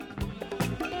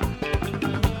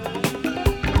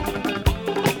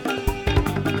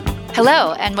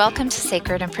Hello, and welcome to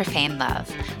Sacred and Profane Love,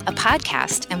 a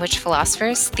podcast in which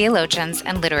philosophers, theologians,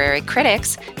 and literary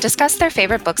critics discuss their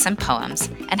favorite books and poems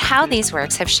and how these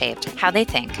works have shaped how they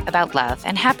think about love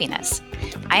and happiness.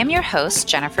 I am your host,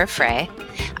 Jennifer Frey.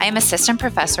 I am Assistant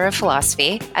Professor of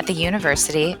Philosophy at the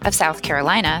University of South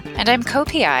Carolina, and I'm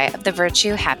co-PI of the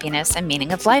Virtue, Happiness, and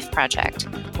Meaning of Life project,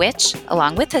 which,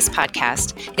 along with this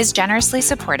podcast, is generously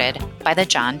supported by the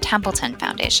John Templeton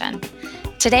Foundation.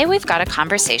 Today, we've got a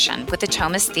conversation with the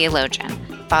Thomist theologian,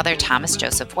 Father Thomas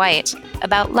Joseph White,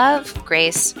 about love,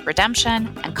 grace, redemption,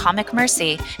 and comic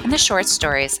mercy in the short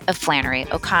stories of Flannery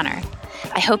O'Connor.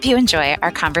 I hope you enjoy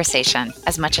our conversation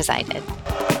as much as I did.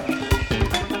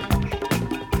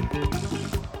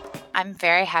 I'm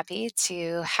very happy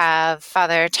to have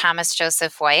Father Thomas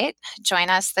Joseph White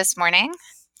join us this morning.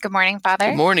 Good morning,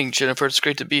 Father. Good morning, Jennifer. It's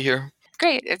great to be here.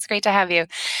 Great. It's great to have you.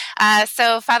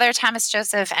 So Father Thomas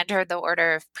Joseph entered the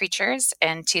Order of Preachers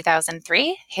in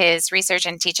 2003. His research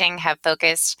and teaching have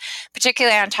focused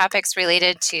particularly on topics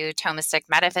related to Thomistic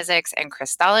metaphysics and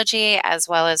Christology, as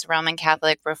well as Roman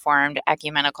Catholic Reformed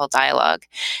ecumenical dialogue.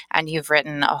 And you've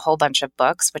written a whole bunch of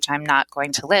books, which I'm not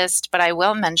going to list, but I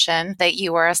will mention that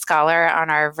you were a scholar on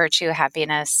our Virtue,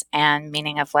 Happiness, and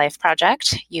Meaning of Life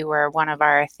project. You were one of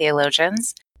our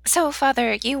theologians. So,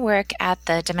 Father, you work at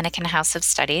the Dominican House of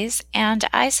Studies, and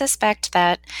I suspect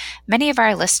that many of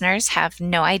our listeners have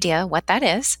no idea what that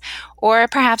is, or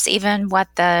perhaps even what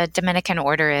the Dominican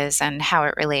order is and how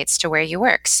it relates to where you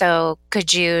work. So,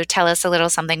 could you tell us a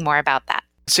little something more about that?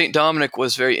 St. Dominic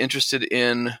was very interested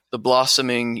in the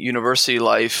blossoming university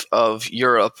life of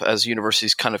Europe as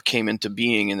universities kind of came into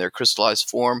being in their crystallized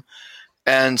form,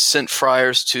 and sent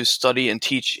friars to study and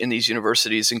teach in these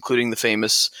universities, including the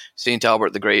famous St.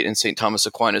 Albert the Great and St. Thomas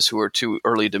Aquinas, who were two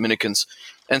early Dominicans.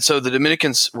 And so the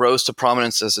Dominicans rose to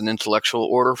prominence as an intellectual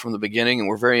order from the beginning and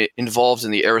were very involved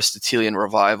in the Aristotelian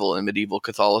revival in medieval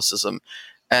Catholicism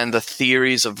and the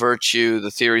theories of virtue, the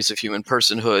theories of human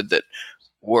personhood that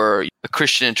were a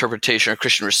Christian interpretation or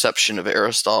Christian reception of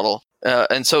Aristotle.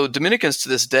 And so Dominicans to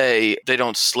this day, they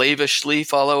don't slavishly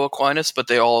follow Aquinas, but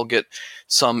they all get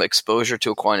some exposure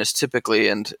to Aquinas typically.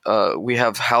 And we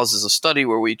have houses of study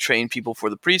where we train people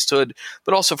for the priesthood,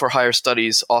 but also for higher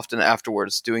studies, often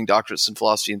afterwards, doing doctorates in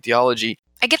philosophy and theology.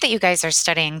 I get that you guys are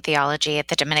studying theology at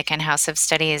the Dominican House of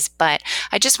Studies, but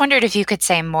I just wondered if you could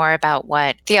say more about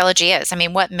what theology is. I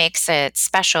mean, what makes it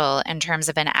special in terms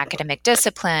of an academic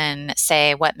discipline?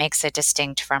 Say, what makes it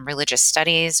distinct from religious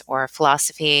studies or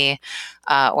philosophy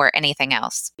or anything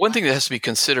else? One thing that has to be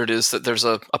considered is that there's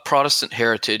a Protestant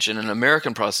heritage and an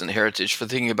American Protestant heritage for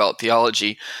thinking about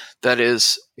theology that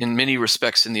is, in many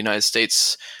respects in the United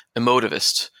States,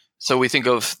 emotivist. So we think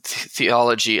of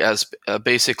theology as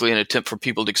basically an attempt for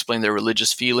people to explain their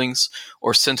religious feelings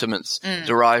or sentiments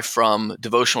derived from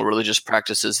devotional religious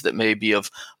practices that may be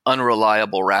of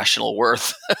unreliable rational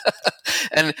worth.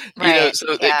 And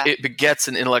it begets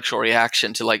an intellectual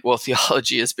reaction to like, well,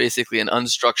 theology is basically an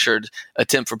unstructured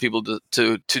attempt for people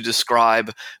to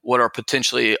describe what are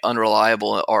potentially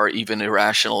unreliable or even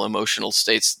irrational emotional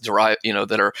states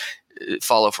that are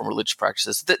follow from religious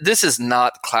practices. This is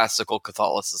not classical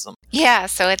Catholicism. Yeah,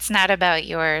 so it's not about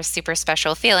your super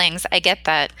special feelings. I get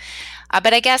that.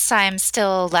 But I guess I'm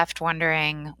still left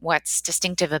wondering what's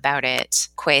distinctive about it,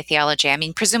 qua theology. I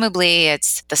mean, presumably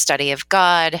it's the study of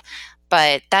God,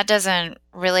 but that doesn't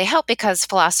really help because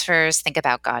philosophers think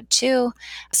about God too.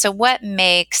 So what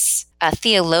makes a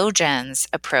theologian's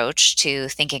approach to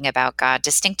thinking about God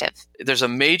distinctive? There's a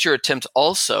major attempt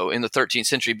also in the 13th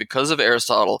century because of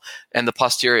Aristotle and the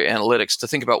posterior analytics to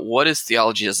think about what is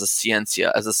theology as a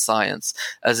scientia, as a science,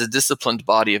 as a disciplined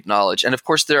body of knowledge. And of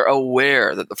course, they're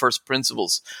aware that the first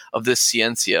principles of this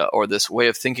scientia or this way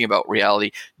of thinking about reality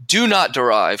do not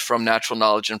derive from natural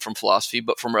knowledge and from philosophy,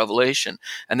 but from revelation.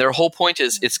 And their whole point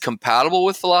is it's compatible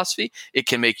with philosophy. It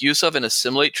can make use of and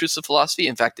assimilate truths of philosophy.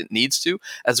 In fact, it needs to,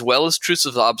 as well as truths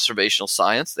of observational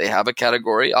science. They have a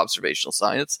category, observational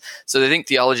science. So they think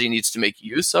theology needs to make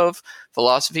use of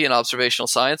philosophy and observational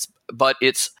science, but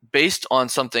it's based on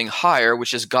something higher,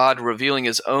 which is God revealing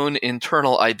his own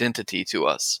internal identity to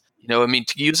us. To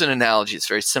use an analogy, it's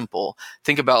very simple.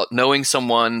 Think about knowing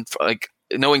someone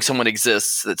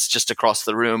exists that's just across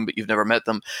the room, but you've never met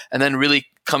them, and then really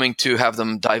coming to have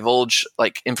them divulge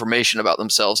information about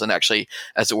themselves and actually,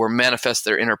 as it were, manifest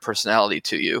their inner personality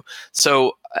to you.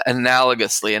 So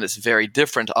analogously, and it's very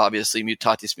different, obviously,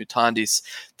 mutatis mutandis,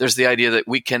 there's the idea that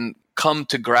we can come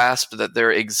to grasp that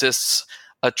there exists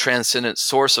a transcendent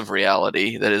source of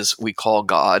reality that is, we call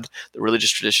God, the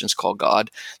religious traditions call God,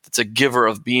 that's a giver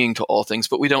of being to all things,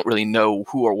 but we don't really know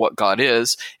who or what God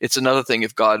is. It's another thing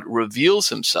if God reveals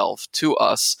himself to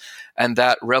us and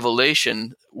that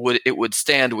revelation would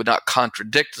not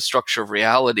contradict the structure of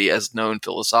reality as known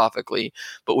philosophically,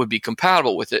 but would be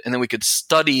compatible with it. And then we could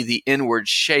study the inward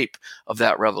shape of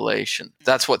that revelation.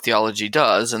 That's what theology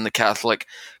does. And the Catholic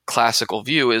classical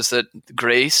view is that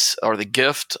grace, or the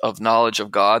gift of knowledge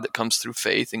of God that comes through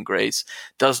faith and grace,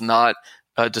 does not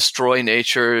destroy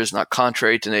nature, is not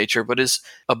contrary to nature, but is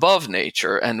above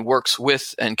nature and works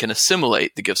with and can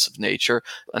assimilate the gifts of nature.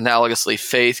 Analogously,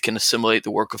 faith can assimilate the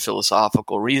work of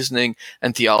philosophical reasoning,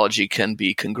 and theology can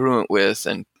be congruent with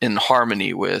and in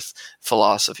harmony with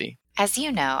philosophy. As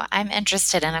you know, I'm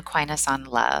interested in Aquinas on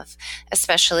love,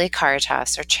 especially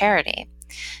caritas or charity.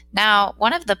 Now,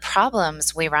 one of the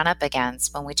problems we run up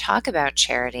against when we talk about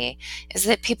charity is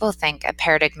that people think a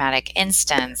paradigmatic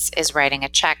instance is writing a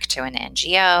check to an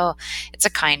NGO. It's a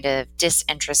kind of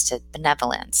disinterested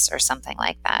benevolence or something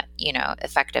like that,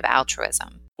 effective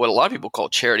altruism. What a lot of people call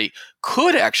charity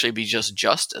could actually be just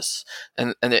justice.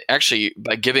 And it actually,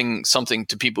 by giving something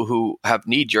to people who have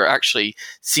need, you're actually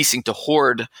ceasing to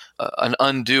hoard an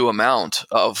undue amount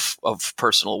of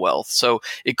personal wealth. So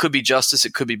it could be justice,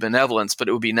 it could be benevolence, but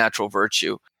it would be natural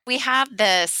virtue. We have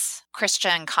this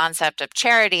Christian concept of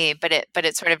charity, but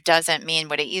it sort of doesn't mean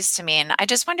what it used to mean. I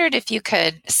just wondered if you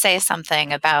could say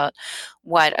something about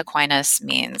what Aquinas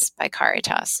means by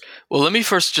caritas. Well, let me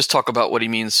first just talk about what he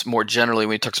means more generally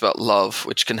when he talks about love,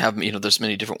 which can have, there's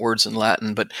many different words in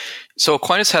Latin. But so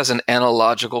Aquinas has an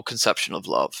analogical conception of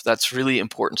love. That's really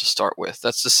important to start with.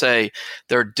 That's to say,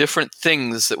 there are different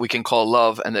things that we can call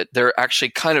love, and that they're actually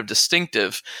kind of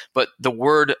distinctive, but the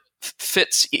word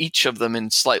fits each of them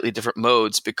in slightly different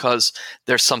modes because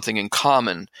there's something in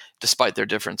common despite their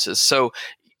differences. So,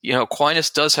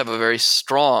 Aquinas does have a very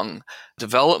strong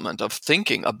development of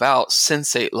thinking about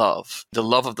sensate love, the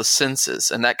love of the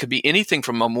senses. And that could be anything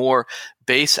from a more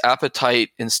base appetite,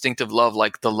 instinctive love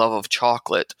like the love of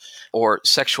chocolate or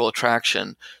sexual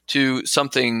attraction to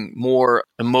something more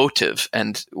emotive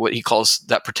and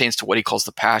that pertains to what he calls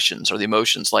the passions or the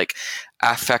emotions, like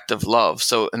affective love.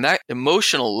 So, and that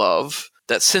emotional love,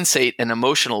 that sensate and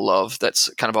emotional love,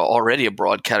 that's kind of already a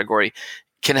broad category,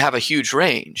 can have a huge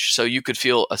range. So you could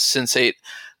feel a sensate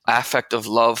affective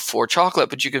love for chocolate,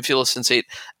 but you can feel a sensate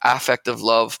affective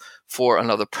love for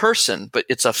another person, but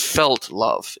it's a felt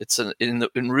love. It's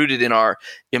rooted in our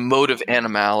emotive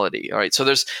animality. All right. So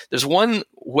there's one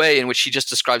way in which he just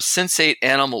describes sensate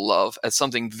animal love as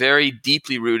something very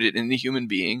deeply rooted in the human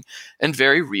being and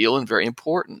very real and very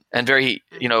important and very,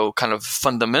 kind of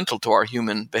fundamental to our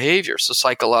human behavior. So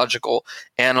psychological,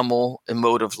 animal,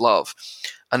 emotive love.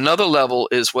 Another level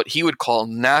is what he would call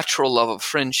natural love of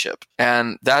friendship.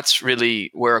 And that's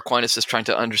really where Aquinas is trying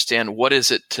to understand what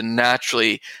is it to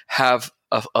naturally have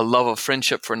a love of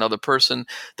friendship for another person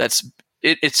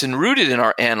it's enrooted in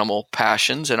our animal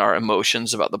passions and our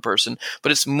emotions about the person,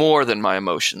 but it's more than my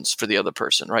emotions for the other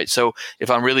person, right? So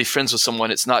if I'm really friends with someone,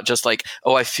 it's not just like,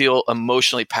 oh, I feel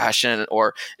emotionally passionate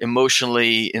or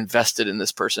emotionally invested in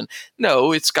this person.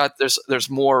 No, there's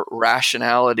more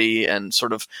rationality and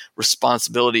sort of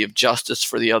responsibility of justice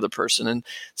for the other person. And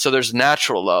so there's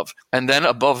natural love. And then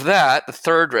above that, the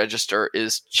third register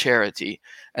is charity.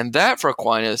 And that for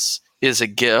Aquinas is a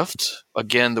gift.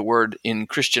 Again, the word in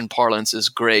Christian parlance is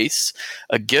grace,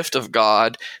 a gift of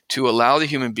God to allow the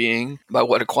human being, by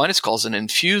what Aquinas calls an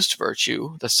infused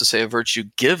virtue, that's to say a virtue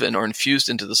given or infused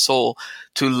into the soul,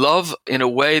 to love in a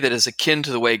way that is akin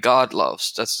to the way God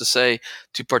loves. That's to say,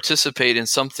 to participate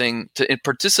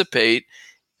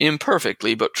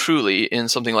imperfectly, but truly in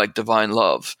something like divine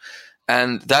love.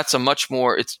 And that's a much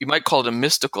more, you might call it a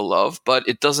mystical love, but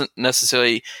it doesn't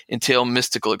necessarily entail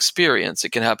mystical experience.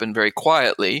 It can happen very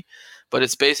quietly, but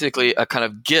it's basically a kind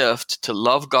of gift to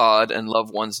love God and love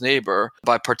one's neighbor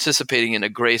by participating in a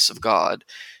grace of God.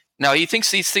 Now, he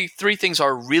thinks these three things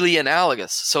are really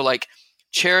analogous. So like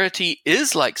charity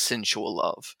is like sensual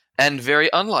love and very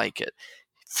unlike it.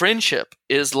 Friendship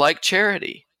is like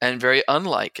charity and very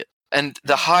unlike it. And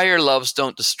the higher loves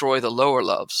don't destroy the lower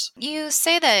loves. You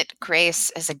say that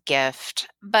grace is a gift,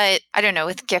 but I don't know,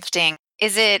 with gifting,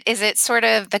 is it sort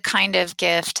of the kind of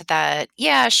gift that,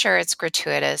 yeah, sure, it's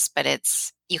gratuitous, but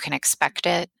you can expect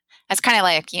it? It's kind of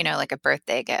like, like a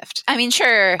birthday gift. I mean,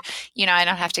 sure, I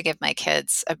don't have to give my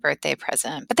kids a birthday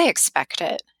present, but they expect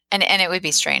it. And it would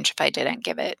be strange if I didn't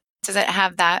give it. Does it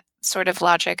have that sort of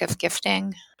logic of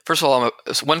gifting? First of all,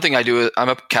 I'm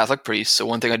a Catholic priest. So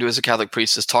one thing I do as a Catholic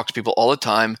priest is talk to people all the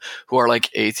time who are like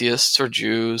atheists or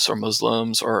Jews or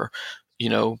Muslims or,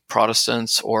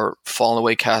 Protestants or fallen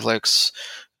away Catholics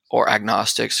or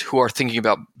agnostics who are thinking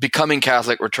about becoming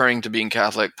Catholic, returning to being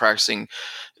Catholic, practicing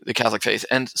the Catholic faith.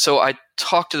 And so I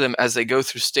talk to them as they go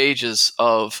through stages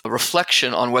of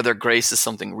reflection on whether grace is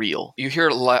something real. You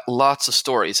hear lots of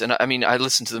stories, and I mean, I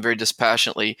listen to them very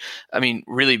dispassionately. I mean,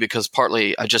 really, because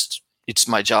partly it's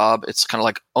my job. It's kind of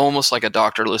like almost like a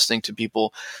doctor listening to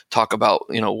people talk about,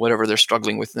 whatever they're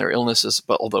struggling with in their illnesses.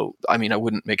 But although, I mean, I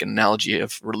wouldn't make an analogy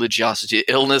of religiosity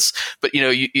to illness, but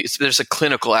there's a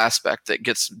clinical aspect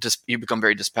that you become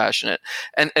very dispassionate,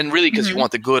 and really because you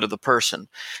want the good of the person.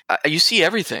 You see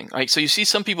everything, right? So you see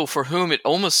some people for whom it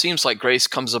almost seems like grace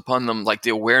comes upon them, like the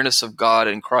awareness of God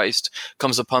and Christ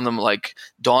comes upon them, like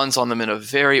dawns on them in a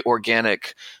very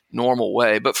organic, normal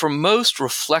way. But for most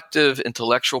reflective,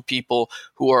 intellectual people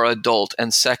who are adult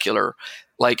and secular,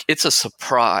 like it's a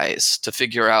surprise to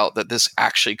figure out that this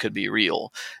actually could be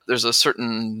real. There's a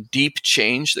certain deep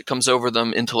change that comes over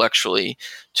them intellectually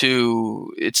they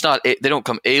don't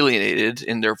come alienated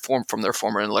in their form from their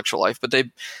former intellectual life, but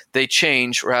they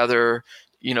change rather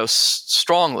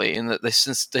strongly in that they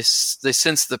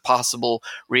sense the possible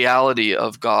reality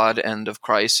of God and of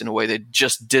Christ in a way they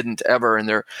just didn't ever in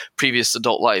their previous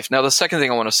adult life. Now, the second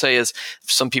thing I want to say is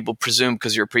some people presume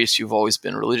because you're a priest, you've always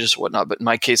been religious or whatnot. But in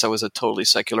my case, I was a totally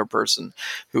secular person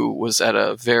who was at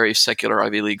a very secular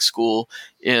Ivy League school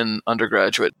in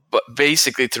undergraduate, but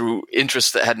basically through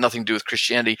interests that had nothing to do with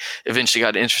Christianity, eventually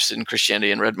got interested in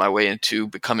Christianity and read my way into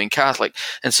becoming Catholic.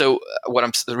 And so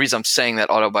the reason I'm saying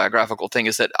that autobiographical thing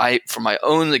is that I, from my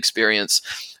own experience,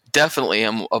 definitely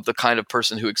am of the kind of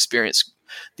person who experienced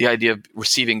the idea of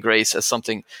receiving grace as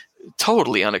something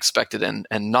totally unexpected and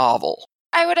novel.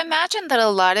 I would imagine that a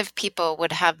lot of people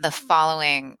would have the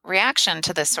following reaction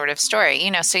to this sort of story.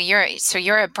 So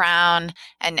you're at Brown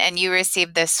and you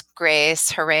received this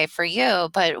grace, hooray for you.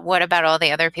 But what about all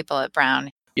the other people at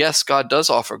Brown? Yes, God does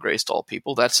offer grace to all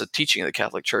people. That's a teaching of the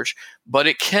Catholic Church. But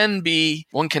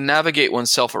one can navigate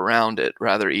oneself around it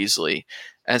rather easily.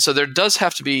 And so there does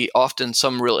have to be often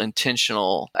some real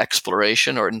intentional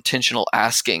exploration or intentional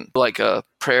asking, like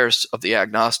prayers of the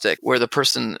agnostic, where the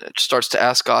person starts to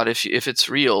ask God, if it's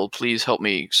real, please help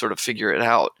me sort of figure it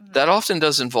out. Mm-hmm. That often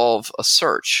does involve a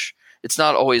search. It's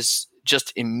not always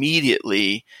just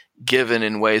immediately given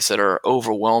in ways that are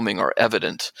overwhelming or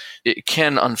evident. It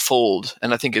can unfold,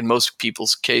 and I think in most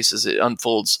people's cases it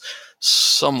unfolds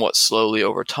somewhat slowly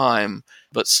over time,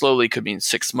 but slowly could mean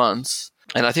 6 months.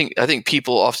 And I think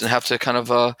people often have to kind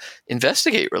of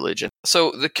investigate religion.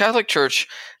 So the Catholic Church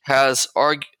has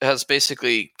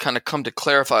basically kind of come to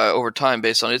clarify over time,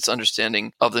 based on its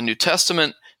understanding of the New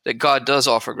Testament, that God does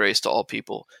offer grace to all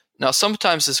people. Now,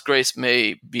 sometimes this grace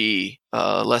may be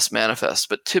less manifest,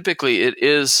 but typically it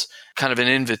is kind of an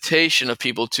invitation of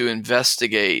people to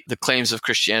investigate the claims of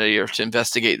Christianity, or to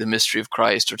investigate the mystery of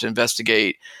Christ, or to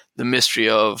investigate the mystery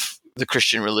of the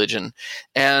Christian religion.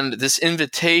 And this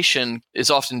invitation is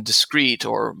often discreet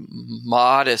or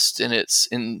modest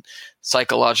in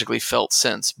psychologically felt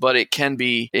sense, but it can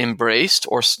be embraced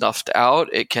or snuffed out.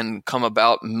 It can come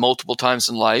about multiple times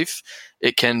in life.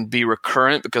 It can be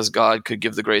recurrent because God could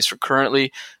give the grace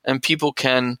recurrently, and people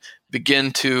can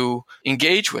begin to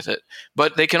engage with it.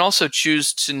 But they can also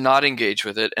choose to not engage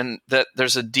with it, and that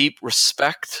there's a deep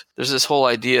respect. There's this whole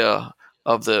idea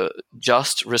of the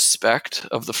just respect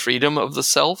of the freedom of the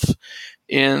self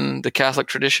in the Catholic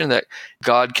tradition, that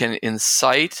God can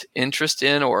incite interest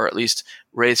in, or at least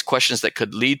raise questions that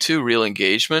could lead to real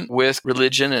engagement with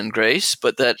religion and grace,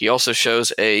 but that he also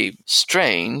shows a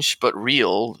strange but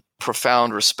real,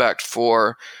 profound respect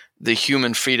for the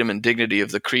human freedom and dignity of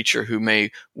the creature who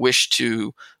may wish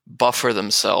to buffer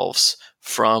themselves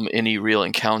from any real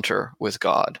encounter with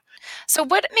God. So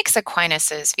what makes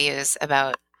Aquinas' views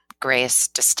about grace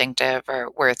distinctive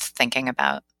or worth thinking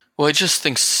about? Well, I just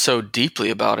think so deeply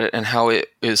about it, and how it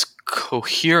is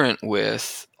coherent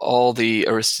with all the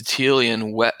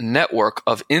Aristotelian network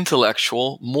of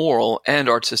intellectual, moral, and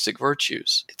artistic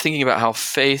virtues. Thinking about how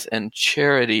faith and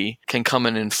charity can come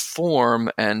and inform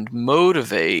and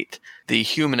motivate the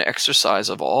human exercise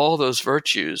of all those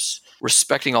virtues,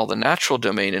 respecting all the natural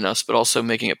domain in us, but also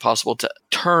making it possible to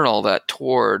turn all that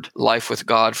toward life with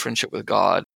God, friendship with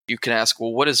God. You can ask,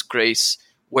 well, what is grace?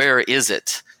 Where is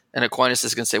it? And Aquinas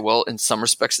is going to say, well, in some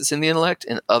respects it's in the intellect,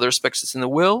 in other respects it's in the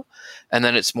will, and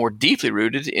then it's more deeply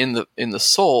rooted in the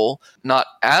soul, not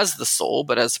as the soul,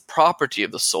 but as property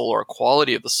of the soul, or a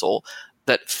quality of the soul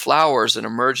that flowers and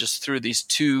emerges through these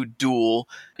two dual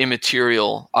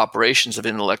immaterial operations of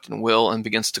intellect and will, and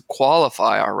begins to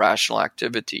qualify our rational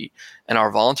activity and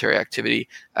our voluntary activity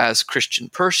as Christian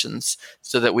persons,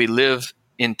 so that we live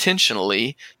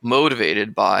intentionally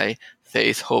motivated by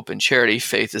faith, hope, and charity.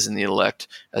 Faith is in the elect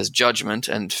as judgment,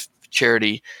 and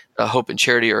charity, hope and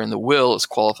charity are in the will as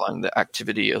qualifying the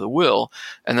activity of the will.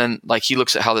 And then like he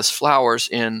looks at how this flowers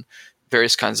in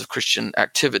various kinds of Christian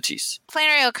activities.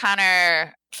 Flannery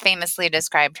O'Connor famously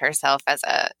described herself as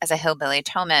a hillbilly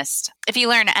Thomist. If you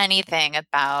learn anything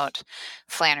about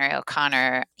Flannery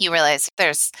O'Connor, you realize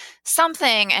there's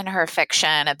something in her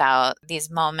fiction about these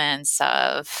moments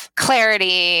of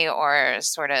clarity or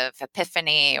sort of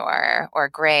epiphany or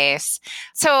grace.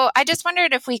 So I just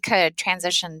wondered if we could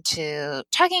transition to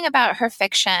talking about her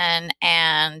fiction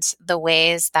and the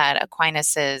ways that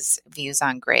Aquinas's views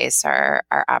on grace are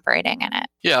operating in it.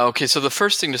 Yeah, okay, so the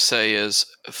first thing to say is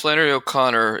Flannery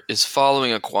O'Connor is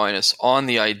following Aquinas on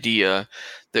the idea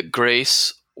that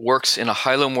grace works in a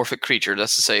hylomorphic creature,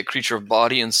 that's to say, a creature of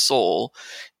body and soul,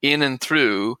 in and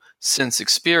through sense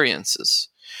experiences.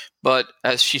 But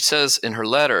as she says in her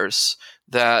letters,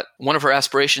 that one of her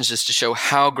aspirations is to show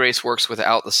how grace works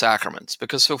without the sacraments.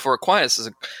 Because so for Aquinas,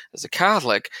 as a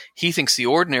Catholic, he thinks the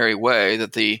ordinary way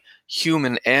that the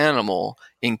human animal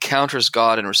encounters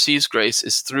God and receives grace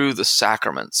is through the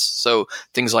sacraments. So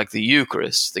things like the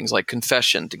Eucharist, things like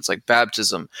confession, things like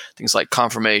baptism, things like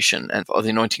confirmation, and the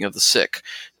anointing of the sick.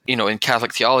 You know, in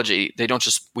Catholic theology, we don't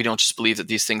just believe that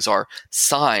these things are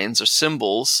signs or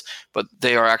symbols, but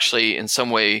they are actually in some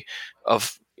way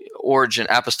of origin,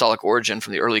 apostolic origin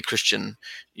from the early Christian,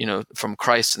 from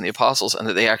Christ and the apostles, and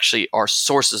that they actually are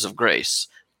sources of grace.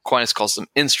 Aquinas calls them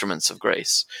instruments of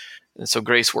grace. And so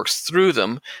grace works through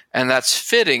them, and that's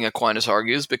fitting, Aquinas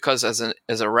argues, because as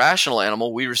a rational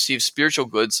animal, we receive spiritual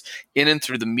goods in and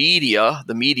through the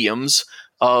mediums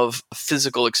of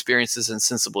physical experiences and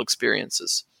sensible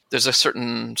experiences. There's a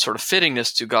certain sort of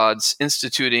fittingness to God's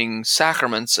instituting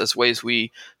sacraments as ways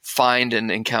we find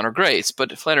and encounter grace.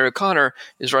 But Flannery O'Connor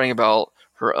is writing about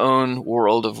her own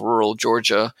world of rural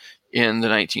Georgia in the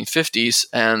 1950s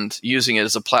and using it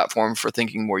as a platform for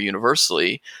thinking more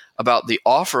universally about the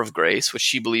offer of grace, which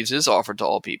she believes is offered to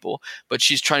all people, but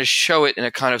she's trying to show it in a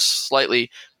kind of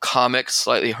slightly comic,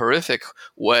 slightly horrific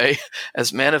way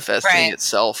as manifesting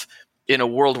itself in a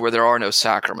world where there are no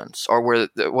sacraments, or where,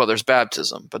 there's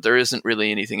baptism, but there isn't really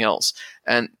anything else.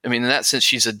 And I mean, in that sense,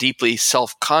 she's a deeply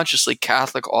self-consciously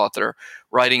Catholic author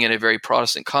writing in a very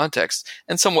Protestant context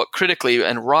and somewhat critically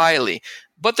and wryly.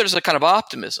 But there's a kind of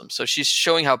optimism. So she's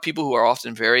showing how people who are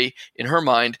often very, in her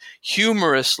mind,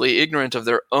 humorously ignorant of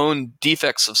their own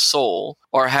defects of soul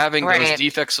are having those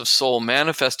defects of soul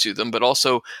manifest to them, but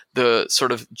also the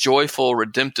sort of joyful,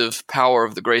 redemptive power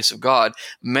of the grace of God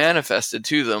manifested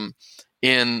to them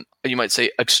in, you might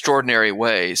say, extraordinary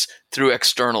ways through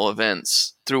external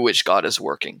events through which God is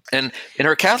working. And in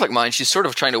her Catholic mind, she's sort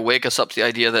of trying to wake us up to the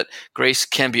idea that grace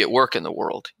can be at work in the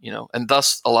world, and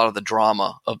thus a lot of the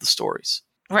drama of the stories.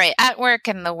 Right. At work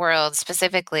in the world,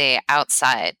 specifically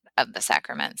outside of the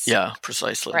sacraments. Yeah,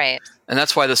 precisely. Right. And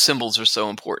that's why the symbols are so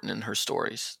important in her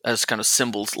stories, as kind of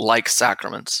symbols like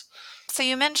sacraments. So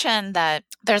you mentioned that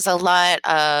there's a lot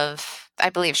of, I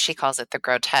believe she calls it the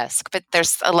grotesque, but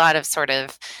there's a lot of sort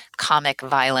of comic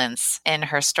violence in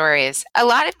her stories. A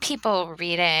lot of people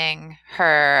reading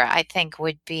her, I think,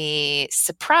 would be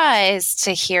surprised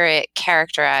to hear it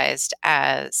characterized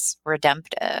as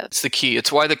redemptive. It's the key.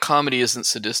 It's why the comedy isn't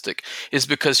sadistic, is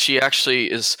because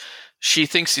she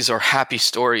thinks these are happy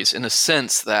stories in a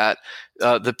sense that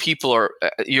the people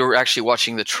you're actually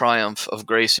watching the triumph of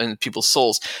grace in people's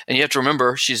souls. And you have to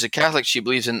remember, she's a Catholic. She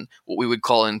believes in what we would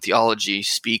call in theology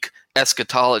speak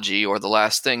eschatology, or the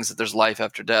last things, that there's life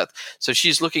after death. So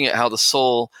she's looking at how the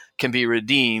soul can be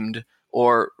redeemed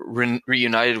or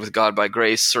reunited with God by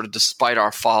grace, sort of despite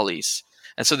our follies.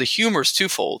 And so the humor is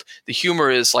twofold. The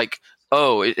humor is like,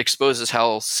 it exposes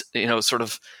how, sort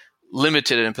of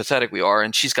limited and pathetic we are,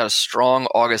 and she's got a strong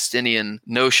Augustinian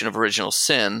notion of original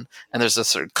sin, and there's this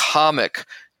sort of comic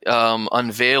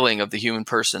unveiling of the human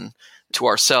person to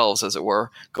ourselves, as it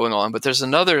were, going on. But there's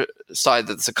another side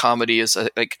that's a comedy, is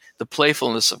like the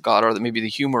playfulness of God, or maybe the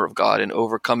humor of God in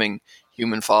overcoming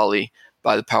human folly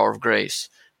by the power of grace.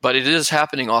 But it is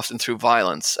happening often through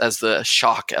violence as the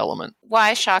shock element.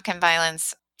 Why shock and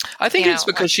violence? I think it's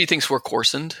because she thinks we're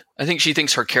coarsened. I think she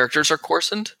thinks her characters are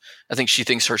coarsened. I think she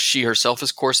thinks she herself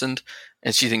is coarsened,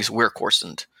 and she thinks we're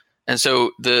coarsened. And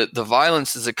so the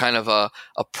violence is a kind of a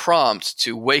prompt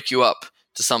to wake you up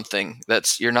to something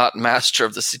you're not master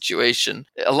of the situation.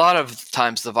 A lot of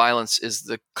times the violence is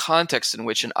the context in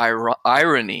which an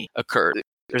irony occurred.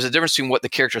 There's a difference between what the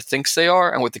character thinks they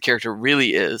are and what the character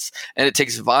really is. And it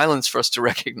takes violence for us to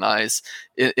recognize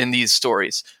in these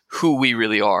stories who we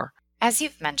really are. As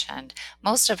you've mentioned,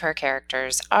 most of her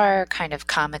characters are kind of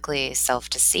comically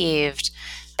self-deceived.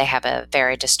 they have a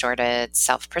very distorted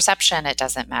self-perception. It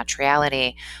doesn't match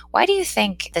reality. Why do you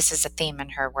think this is a theme in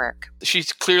her work? She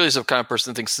clearly is the kind of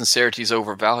person that thinks sincerity is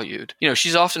overvalued.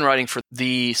 She's often writing for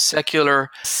the secular,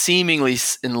 seemingly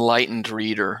enlightened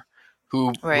reader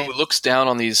who Right. looks down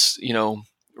on these,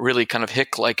 really kind of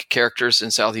hick-like characters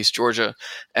in Southeast Georgia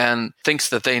and thinks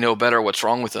that they know better what's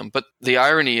wrong with them. But the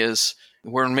irony is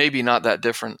we're maybe not that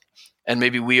different. And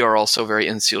maybe we are also very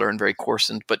insular and very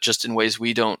coarsened, but just in ways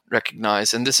we don't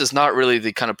recognize. And this is not really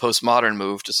the kind of postmodern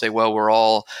move to say, well, we're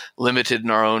all limited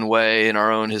in our own way, in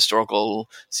our own historical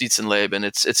Sitzenleben.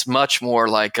 It's much more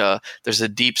like there's a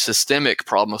deep systemic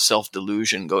problem of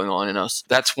self-delusion going on in us.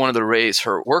 That's one of the ways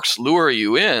her works lure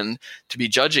you in to be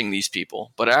judging these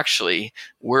people. But actually,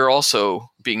 we're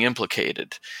also being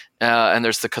implicated. And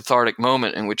there's the cathartic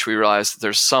moment in which we realize that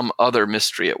there's some other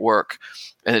mystery at work.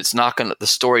 And the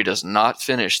story does not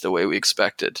finish the way we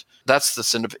expected. That's the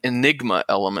sort of enigma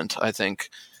element, I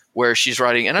think, where she's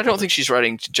writing. And I don't think she's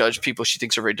writing to judge people she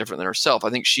thinks are very different than herself.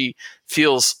 I think she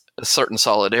feels a certain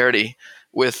solidarity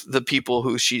with the people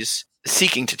who she's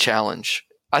seeking to challenge.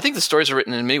 I think the stories are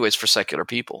written in many ways for secular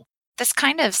people. This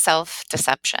kind of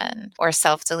self-deception or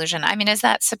self-delusion, I mean, is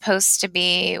that supposed to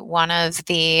be one of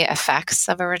the effects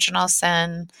of original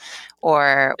sin?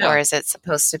 Or is it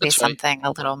supposed to be something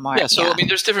a little more? Yeah, so I mean,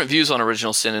 there's different views on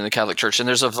original sin in the Catholic Church, and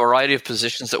there's a variety of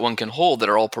positions that one can hold that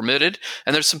are all permitted,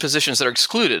 and there's some positions that are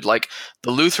excluded, like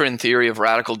the Lutheran theory of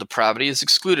radical depravity is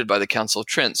excluded by the Council of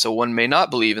Trent. So one may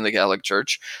not believe in the Catholic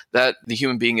Church that the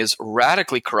human being is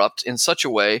radically corrupt in such a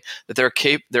way that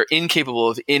they're incapable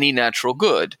of any natural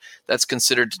good. That's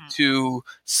considered too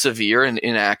severe and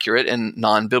inaccurate and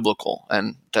non-biblical,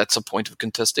 and that's a point of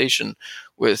contestation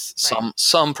with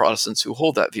some Protestants who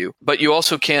hold that view. But you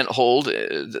also can't hold,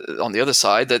 on the other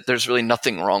side, that there's really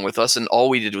nothing wrong with us and all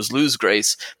we did was lose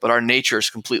grace, but our nature is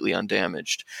completely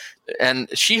undamaged. And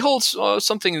she holds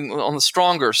something on the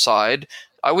stronger side.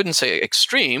 I wouldn't say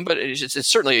extreme, but it's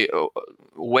certainly a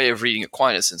way of reading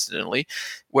Aquinas, incidentally,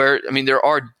 where, I mean, there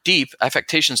are deep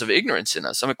affectations of ignorance in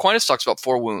us. I mean, Aquinas talks about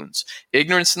 4 wounds: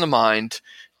 ignorance in the mind,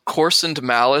 coarsened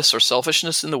malice or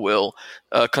selfishness in the will,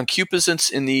 concupiscence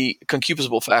in the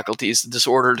concupiscible faculties,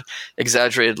 disordered,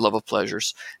 exaggerated love of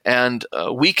pleasures, and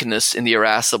weakness in the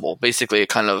irascible, basically a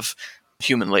kind of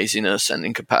human laziness and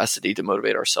incapacity to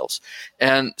motivate ourselves.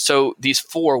 And so these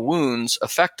 4 wounds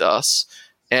affect us,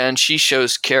 and she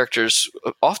shows characters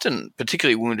often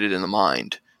particularly wounded in the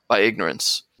mind by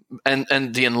ignorance.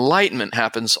 And the enlightenment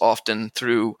happens often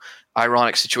through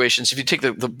ironic situations. If you take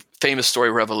the famous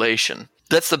story Revelation,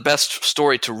 that's the best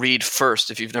story to read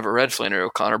first if you've never read Flannery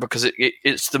O'Connor, because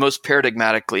it's the most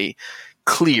paradigmatically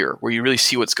clear, where you really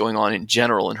see what's going on in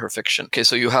general in her fiction. Okay,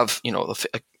 so you have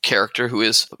a character who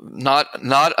is not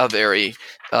a very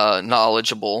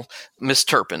knowledgeable Miss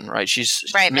Turpin, right? She's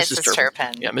right, Mrs.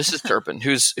 Turpin. Yeah, Mrs. Turpin,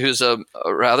 who's a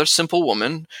rather simple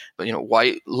woman,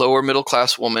 white lower middle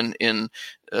class woman in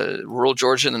rural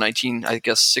Georgia in the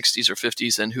 60s or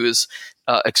 50s, and who is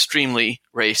extremely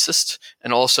racist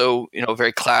and also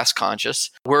very class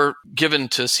conscious. We're given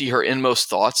to see her inmost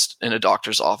thoughts in a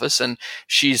doctor's office, and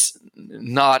she's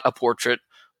not a portrait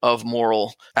of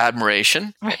moral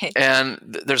admiration. Right. And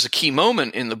there's a key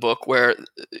moment in the book where,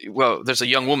 there's a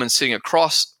young woman sitting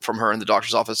across from her in the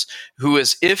doctor's office who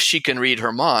is, if she can read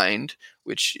her mind,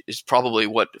 which is probably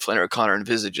what Flannery O'Connor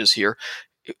envisages here,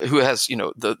 who has,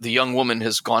 the young woman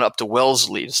has gone up to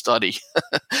Wellesley to study.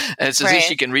 And it's as if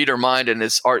she can read her mind,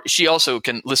 and she also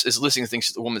is listening to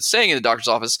things the woman's saying in the doctor's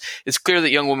office. It's clear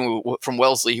that young woman from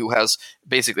Wellesley, who has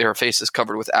basically her face is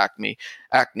covered with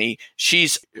acne,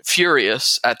 she's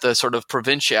furious at the sort of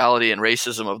provinciality and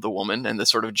racism of the woman and the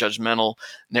sort of judgmental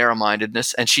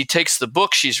narrow-mindedness. And she takes the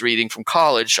book she's reading from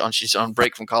college, she's on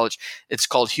break from college. It's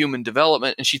called Human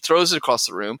Development, and she throws it across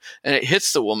the room, and it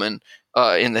hits the woman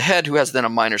in the head, who has then a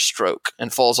minor stroke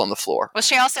and falls on the floor. Well,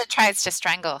 she also tries to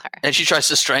strangle her. And she tries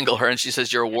to strangle her, and she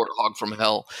says, "You're a warthog from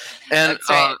hell." And That's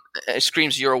right.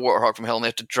 Screams, "You're a warthog from hell," and they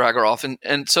have to drag her off.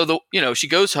 And so she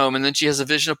goes home, and then she has a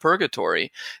vision of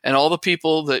purgatory, and all the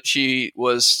people that she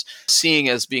was seeing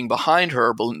as being behind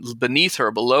her, beneath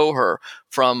her, below her,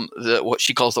 from what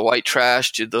she calls the white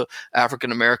trash to the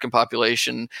African American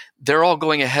population, they're all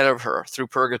going ahead of her through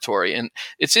purgatory. And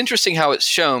it's interesting how it's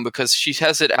shown, because she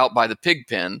has it out by the pig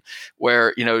pen,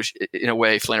 where, in a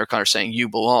way, Flannery O'Connor saying, "You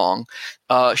belong."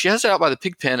 She has it out by the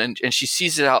pig pen, and she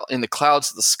sees it out in the clouds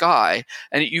of the sky.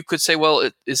 And you could say, well,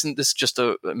 isn't this just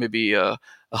maybe a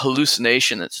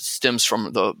hallucination that stems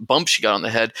from the bump she got on the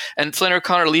head? And Flannery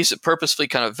O'Connor leaves it purposefully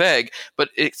kind of vague, but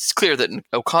it's clear that in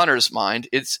O'Connor's mind,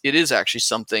 it is actually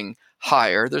something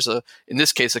higher. There's in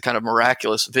this case, a kind of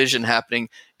miraculous vision happening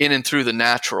in and through the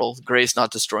natural, grace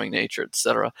not destroying nature,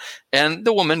 etc. And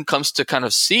the woman comes to kind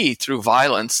of see through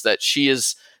violence that she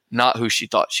is not who she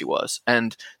thought she was.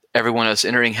 And everyone is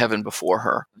entering heaven before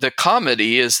her. The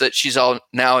comedy is that she's all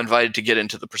now invited to get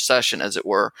into the procession, as it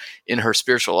were, in her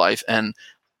spiritual life and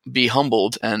be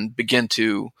humbled and begin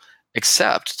to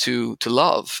accept, to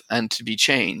love, and to be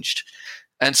changed.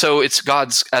 And so it's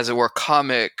God's, as it were,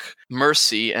 comic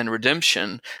mercy and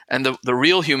redemption. And the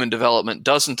real human development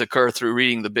doesn't occur through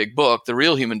reading the big book. The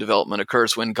real human development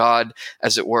occurs when God,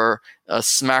 as it were,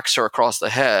 smacks her across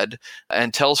the head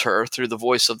and tells her through the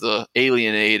voice of the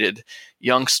alienated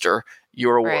youngster,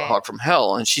 "You're a Right. warthog from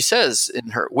hell." And she says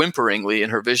whimperingly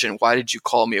in her vision, "Why did you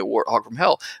call me a warthog from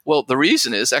hell?" Well, the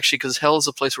reason is actually because hell is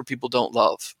a place where people don't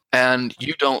love. And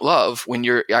you don't love when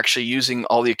you're actually using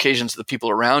all the occasions of the people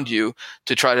around you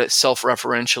to try to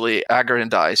self-referentially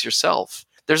aggrandize yourself.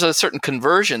 There's a certain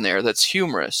conversion there that's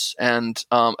humorous and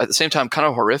at the same time kind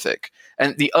of horrific.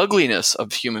 And the ugliness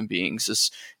of human beings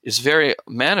is very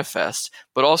manifest,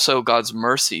 but also God's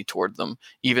mercy toward them,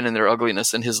 even in their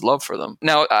ugliness, and his love for them.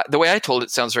 Now, the way I told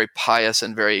it sounds very pious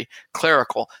and very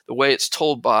clerical. The way it's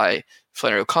told by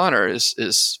Flannery O'Connor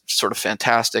is sort of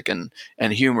fantastic and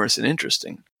humorous and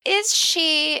interesting. Is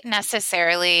she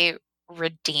necessarily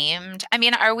redeemed? I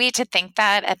mean, are we to think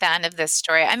that at the end of this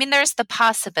story? I mean, there's the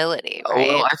possibility, right?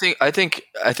 Well, I think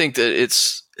that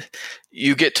it's,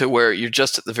 you get to where you're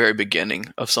just at the very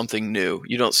beginning of something new.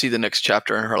 You don't see the next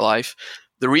chapter in her life.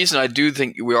 The reason I do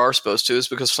think we are supposed to is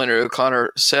because Flannery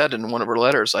O'Connor said in one of her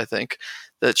letters, I think,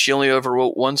 that she only ever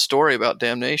wrote one story about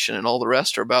damnation and all the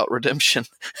rest are about redemption.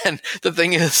 And the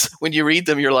thing is, when you read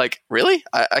them, you're like, really?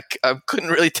 I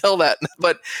couldn't really tell that.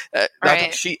 But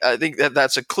Right. I think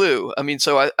that's a clue. I mean,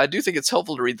 so I do think it's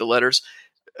helpful to read the letters,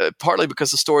 partly because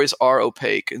the stories are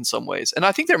opaque in some ways. And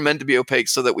I think they're meant to be opaque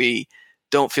so that we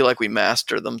don't feel like we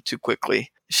master them too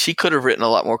quickly. She could have written a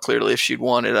lot more clearly if she'd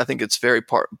wanted. I think it's very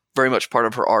much part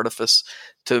of her artifice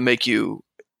to make you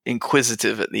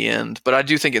inquisitive at the end. But I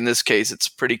do think in this case, it's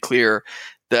pretty clear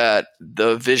that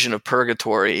the vision of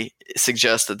purgatory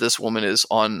suggests that this woman is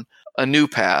on a new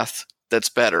path that's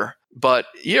better. But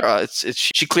yeah,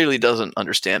 she clearly doesn't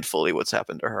understand fully what's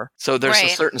happened to her. So there's a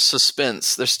Right. certain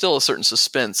suspense. There's still a certain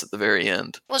suspense at the very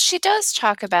end. Well, she does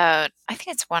talk about, I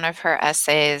think it's one of her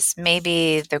essays,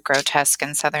 maybe The Grotesque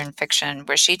in Southern Fiction,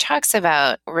 where she talks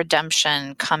about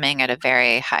redemption coming at a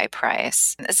very high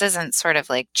price. This isn't sort of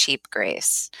like cheap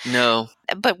grace. No.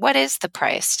 But what is the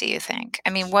price, do you think? I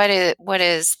mean, what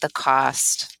is the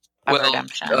cost of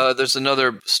redemption? There's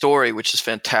another story which is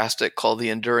fantastic called The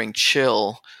Enduring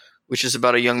Chill, which is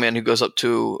about a young man who goes up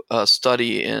to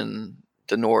study in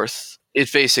the North.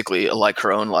 It's basically like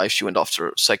her own life. She went off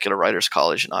to secular writers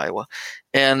college in Iowa.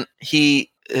 And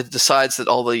he decides that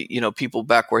all the people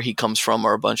back where he comes from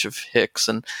are a bunch of hicks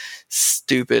and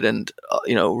stupid and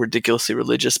ridiculously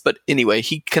religious. But anyway,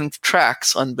 he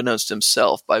contracts, unbeknownst to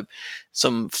himself, by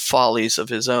some follies of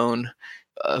his own,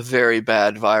 a very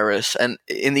bad virus. And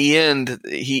in the end,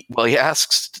 he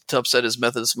asks to upset his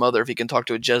Methodist mother if he can talk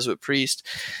to a Jesuit priest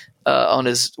on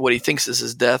what he thinks is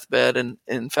his deathbed. And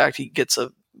in fact, he gets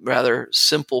a rather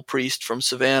simple priest from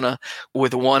Savannah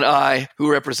with one eye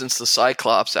who represents the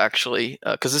Cyclops, actually,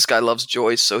 because this guy loves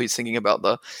Joyce. So he's thinking about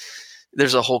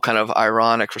there's a whole kind of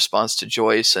ironic response to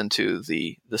Joyce and to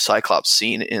the Cyclops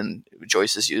scene in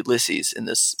Joyce's Ulysses in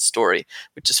this story,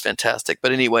 which is fantastic.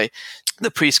 But anyway,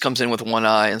 the priest comes in with one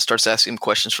eye and starts asking him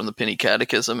questions from the Penny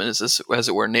Catechism and is, as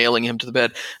it were, nailing him to the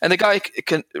bed. And the guy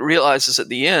realizes at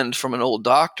the end from an old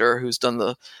doctor who's done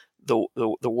the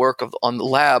work on the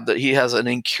lab that he has an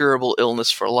incurable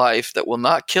illness for life that will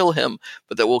not kill him,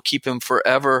 but that will keep him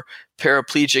forever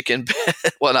paraplegic in bed.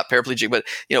 Well, not paraplegic, but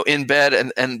in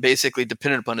bed and basically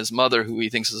dependent upon his mother, who he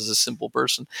thinks is a simple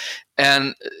person.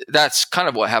 And that's kind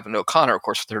of what happened to O'Connor, of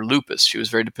course, with her lupus. She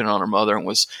was very dependent on her mother and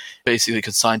was basically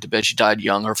consigned to bed. She died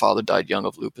young. Her father died young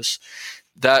of lupus.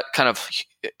 That kind of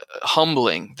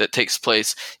humbling that takes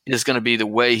place is going to be the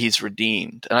way he's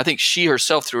redeemed. And I think she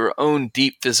herself, through her own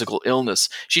deep physical illness,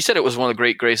 she said it was one of the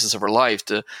great graces of her life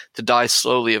to die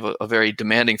slowly of a very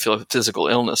demanding physical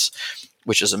illness,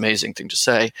 which is an amazing thing to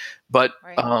say. But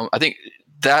Right. I think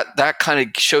that kind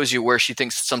of shows you where she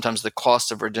thinks sometimes the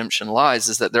cost of redemption lies,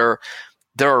 is that there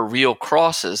are real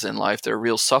crosses in life. There are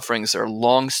real sufferings. There are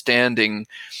long-standing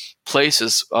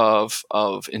places of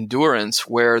endurance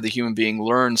where the human being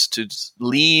learns to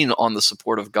lean on the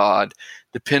support of God,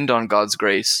 depend on God's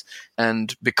grace,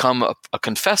 and become a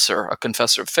confessor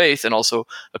of faith, and also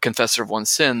a confessor of one's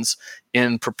sins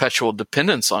in perpetual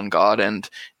dependence on God and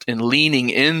in leaning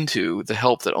into the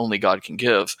help that only God can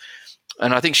give.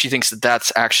 And I think she thinks that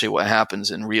that's actually what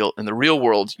happens in the real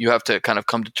world. You have to kind of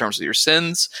come to terms with your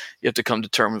sins. You have to come to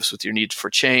terms with your need for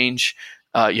change.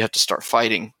 You have to start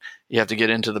fighting. You have to get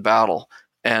into the battle.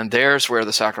 And there's where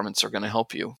the sacraments are going to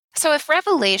help you. So if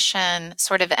Revelation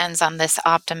sort of ends on this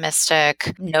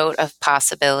optimistic note of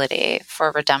possibility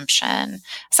for redemption,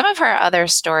 some of her other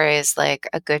stories, like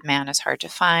A Good Man is Hard to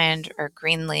Find or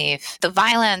Greenleaf, the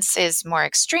violence is more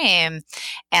extreme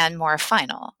and more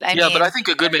final. But I think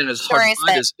A Good Man is Hard to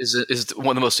Find is one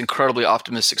of the most incredibly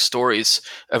optimistic stories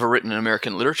ever written in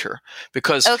American literature.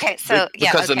 Because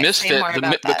the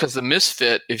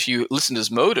misfit, if you listen to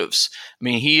his motives, I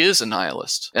mean, he is a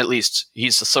nihilist. At least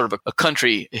he's a sort of a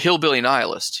country hillbilly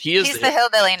nihilist. He's the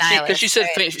hillbilly nihilist. Because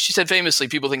she said famously,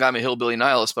 people think I'm a hillbilly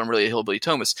nihilist, but I'm really a hillbilly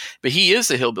Thomist. But he is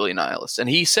the hillbilly nihilist, and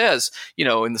he says,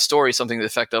 in the story, something to the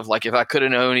effect of like, if I could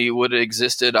have known he would have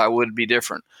existed, I would be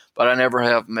different. But I never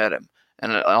have met him,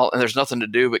 and there's nothing to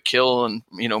do but kill and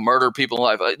murder people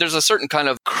alive. There's a certain kind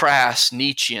of crass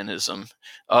Nietzscheanism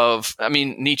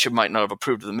Nietzsche might not have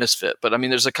approved of the misfit, but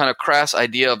there's a kind of crass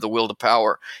idea of the will to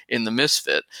power in the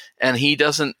misfit, and he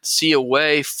doesn't see a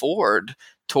way forward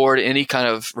toward any kind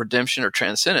of redemption or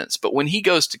transcendence. But when he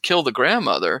goes to kill the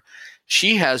grandmother,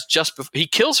 he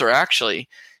kills her actually.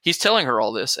 He's telling her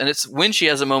all this, and it's when she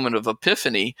has a moment of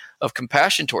epiphany, of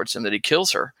compassion towards him, that he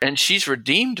kills her. And she's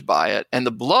redeemed by it. And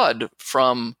the blood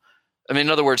in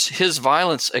other words, his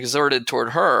violence exerted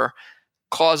toward her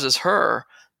causes her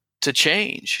to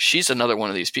change. She's another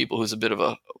one of these people who's a bit of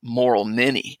a moral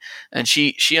ninny. And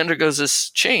she undergoes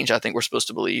this change, I think we're supposed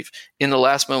to believe, in the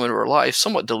last moment of her life,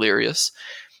 somewhat delirious.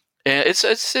 And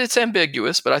it's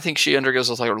ambiguous, but I think she undergoes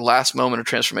like her last moment of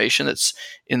transformation that's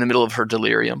in the middle of her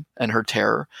delirium and her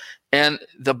terror. And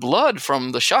the blood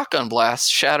from the shotgun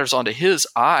blast shatters onto his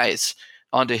eyes,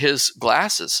 onto his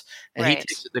glasses, and he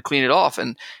takes it to clean it off.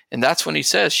 And that's when he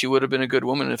says she would have been a good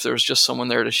woman if there was just someone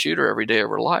there to shoot her every day of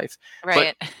her life.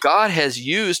 Right. But God has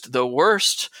used the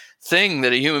worst thing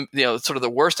that a human, sort of the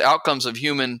worst outcomes of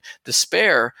human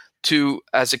despair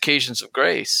as occasions of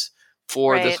grace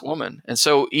for this woman. And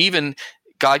so even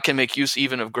God can make use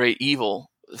even of great evil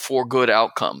for good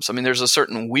outcomes. There's a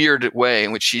certain weird way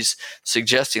in which she's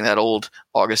suggesting that old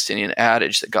Augustinian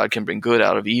adage that God can bring good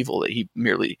out of evil that he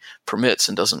merely permits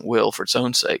and doesn't will for its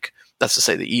own sake. That's to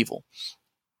say the evil.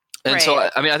 And so, I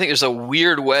think there's a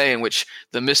weird way in which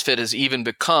the misfit has even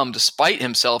become, despite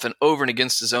himself and over and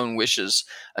against his own wishes,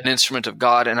 an instrument of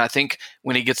God. And I think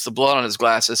when he gets the blood on his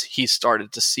glasses, he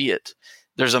started to see it.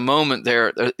 There's a moment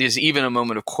there is even a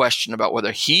moment of question about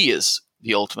whether he is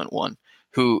the ultimate one,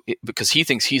 because he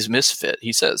thinks he's misfit.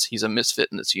 He says he's a misfit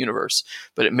in this universe,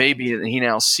 but it may be that he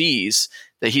now sees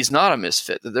that he's not a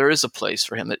misfit, that there is a place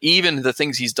for him, that even the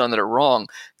things he's done that are wrong,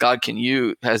 God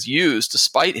has used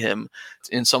despite him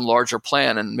in some larger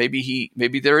plan, and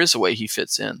maybe there is a way he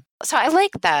fits in. So I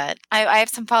like that. I have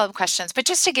some follow-up questions, but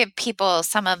just to give people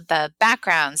some of the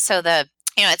background. So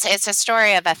it's a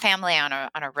story of a family on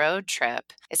a road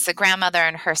trip. It's the grandmother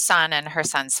and her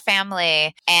son's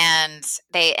family, and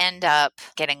they end up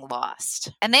getting lost.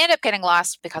 And they end up getting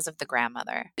lost because of the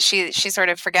grandmother. She sort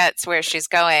of forgets where she's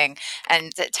going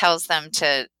and tells them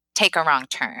to take a wrong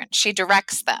turn. She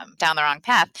directs them down the wrong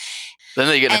path. Then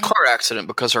they get in a car accident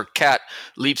because her cat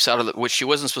leaps out of which she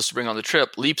wasn't supposed to bring on the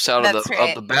trip, leaps out of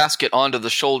the basket onto the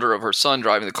shoulder of her son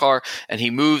driving the car, and he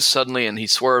moves suddenly and he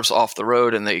swerves off the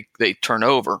road and they turn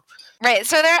over. Right.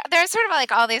 So there's sort of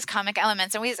like all these comic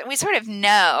elements, and we sort of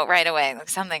know right away like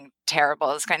something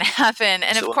terrible is going to happen.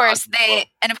 And of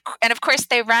course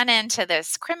they run into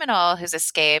this criminal who's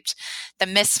escaped, the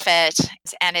misfit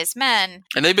and his men.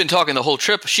 And they've been talking the whole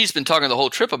trip. She's been talking the whole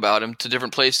trip about him to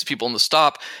different places, people in the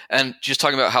stop, and just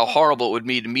talking about how horrible it would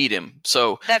be to meet him.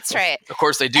 So that's right. Of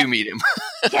course they do meet him.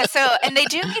 Yeah. And they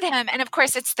do meet him. And of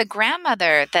course it's the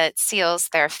grandmother that seals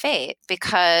their fate,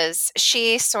 because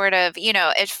she sort of,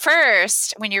 at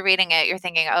first when you're reading it, you're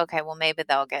thinking, okay, well maybe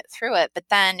they'll get through it. But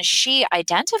then she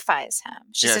identifies him.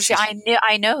 She says,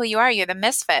 I know who you are. You're the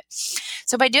misfit.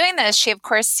 So by doing this, she of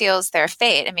course seals their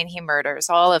fate. He murders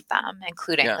all of them,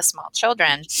 including the small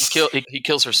children. He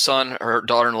kills her son, her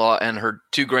daughter-in-law, and her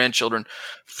two grandchildren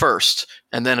first,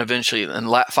 and then eventually and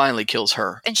finally kills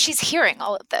her. And she's hearing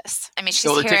all of this. They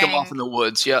take him off in the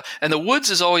woods. Yeah. And the woods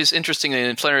is always interesting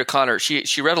in Flannery O'Connor.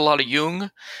 She read a lot of Jung,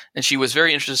 and she was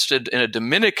very interested in a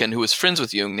Dominican who was friends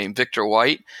with Jung named Victor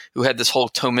White, who had this whole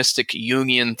Thomistic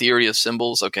Jungian theory of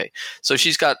symbols. Okay. So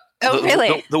she's got Oh,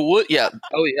 really? The wood, yeah.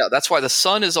 Oh, yeah. That's why the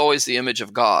sun is always the image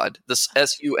of God. This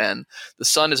SUN. The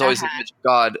sun is always the Uh-huh. image of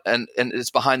God, and it's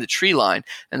behind the tree line.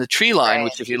 And the tree line, Right.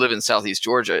 which if you live in southeast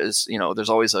Georgia, is there's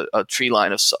always a tree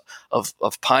line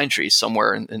of pine trees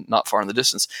somewhere not far in the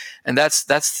distance, and that's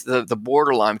the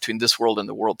borderline between this world and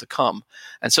the world to come.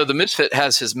 And so the misfit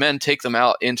has his men take them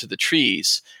out into the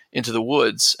trees, into the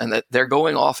woods, and that they're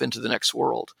going off into the next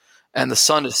world. And the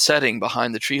sun is setting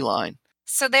behind the tree line.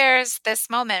 So there's this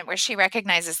moment where she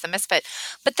recognizes the misfit,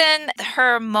 but then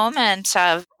her moment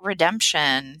of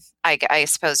redemption, I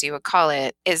suppose you would call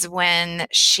it, is when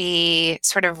she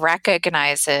sort of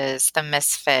recognizes the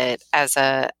misfit as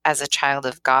a child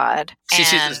of God. She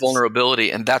sees his And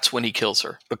vulnerability, and that's when he kills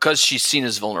her because she's seen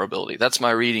his vulnerability. That's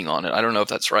my reading on it. I don't know if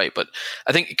that's right, but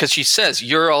I think because she says,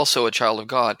 "You're also a child of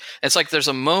God." And it's like there's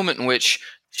a moment in which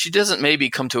she doesn't maybe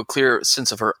come to a clear sense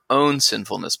of her own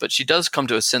sinfulness, but she does come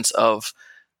to a sense of,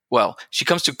 well, she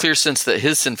comes to a clear sense that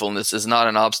his sinfulness is not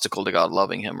an obstacle to God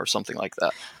loving him or something like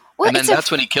that. well, And then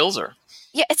that's when he kills her.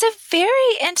 yeah, it's a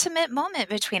very intimate moment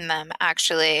between them,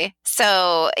 actually.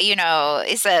 So, he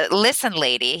said, "Listen,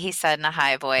 lady," he said in a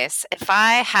high voice, "if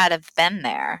I had have been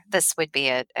there, this would be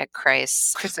at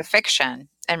Christ's crucifixion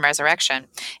and resurrection.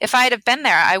 If I'd have been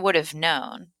there, I would have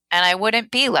known, and I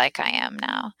wouldn't be like I am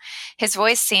now." His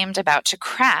voice seemed about to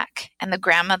crack, and the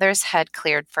grandmother's head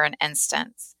cleared for an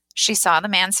instant. She saw the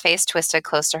man's face twisted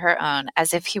close to her own,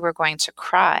 as if he were going to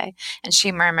cry, and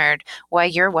she murmured, "Why,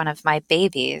 you're one of my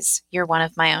babies. You're one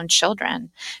of my own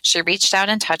children." She reached out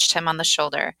and touched him on the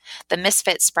shoulder. The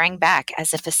misfit sprang back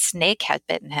as if a snake had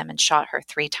bitten him and shot her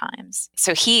 3 times.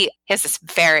 So he has this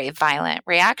very violent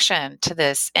reaction to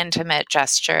this intimate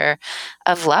gesture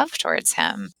of love towards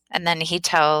him. And then he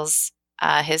tells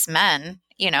his men,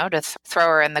 to throw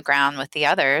her in the ground with the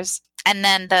others. And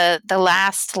then the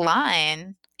last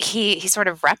line, he sort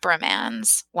of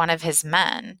reprimands one of his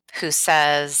men who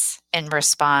says, in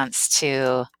response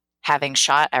to having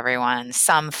shot everyone,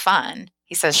 some fun.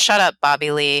 He says, "Shut up, Bobby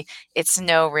Lee. It's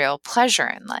no real pleasure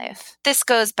in life." This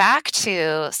goes back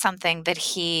to something that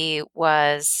he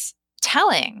was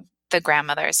telling the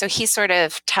grandmother. So he sort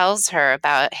of tells her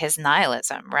about his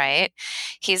nihilism, right?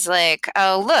 He's like,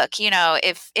 "Oh, look,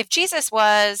 if Jesus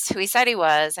was who he said he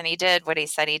was and he did what he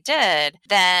said he did,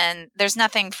 then there's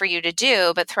nothing for you to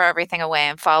do but throw everything away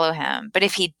and follow him. But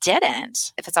if he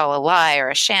didn't, if it's all a lie or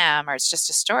a sham or it's just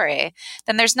a story,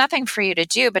 then there's nothing for you to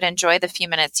do but enjoy the few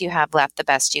minutes you have left the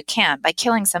best you can by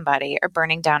killing somebody or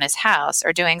burning down his house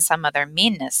or doing some other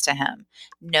meanness to him.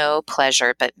 No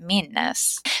pleasure but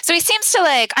meanness." So he seems to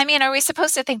are we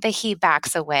supposed to think that he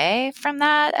backs away from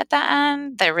that at the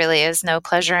end? There really is no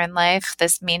pleasure in life,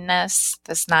 this meanness,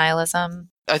 this nihilism?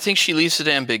 I think she leaves it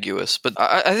ambiguous, but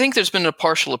I think there's been a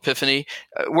partial epiphany.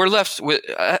 We're left with,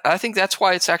 I think that's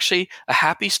why it's actually a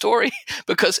happy story,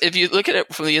 because if you look at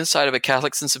it from the inside of a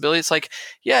Catholic sensibility, it's like,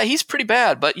 yeah, he's pretty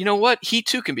bad, but you know what? He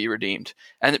too can be redeemed.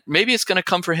 And maybe it's going to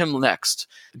come for him next.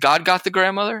 God got the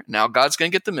grandmother. Now God's going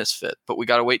to get the misfit, but we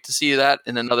got to wait to see that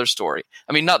in another story.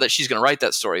 I mean, not that she's going to write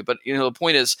that story, but the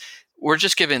point is, we're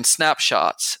just given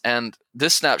snapshots, and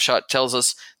this snapshot tells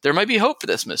us there might be hope for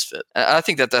this misfit. I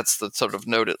think that's the sort of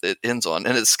note it ends on,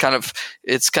 and it's kind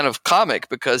of comic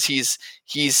because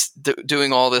he's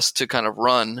doing all this to kind of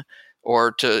run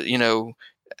or to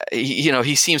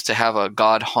he seems to have a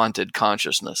God haunted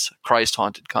consciousness, Christ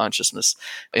haunted consciousness,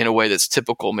 in a way that's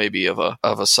typical maybe of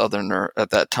a Southerner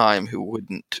at that time who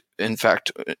wouldn't, in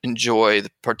fact, enjoy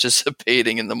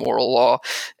participating in the moral law.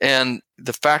 And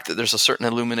the fact that there's a certain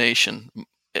illumination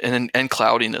and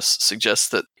cloudiness suggests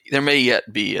that there may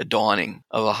yet be a dawning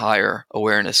of a higher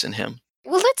awareness in him.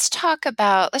 Well, let's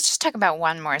just talk about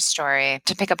one more story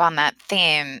to pick up on that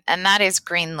theme, and that is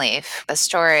Greenleaf, the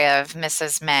story of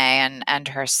Mrs. May and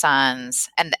her sons,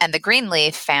 and the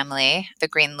Greenleaf family. The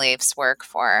Greenleafs work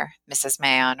for Mrs.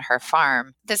 May on her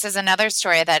farm. This is another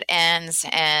story that ends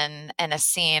in a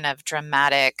scene of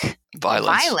dramatic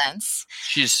violence.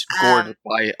 She's gored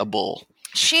by a bull.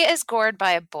 She is gored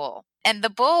by a bull. And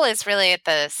the bull is really at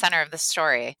the center of the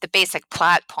story. The basic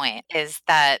plot point is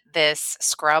that this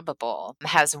scrub bull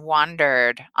has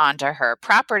wandered onto her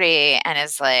property and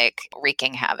is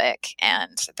wreaking havoc.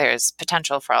 And there's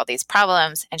potential for all these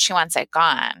problems, and she wants it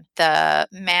gone. The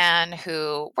man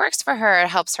who works for her,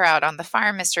 helps her out on the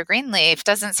farm, Mr. Greenleaf,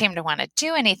 doesn't seem to want to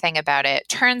do anything about it.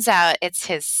 Turns out it's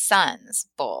his son's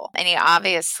bull. And he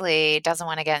obviously doesn't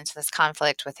want to get into this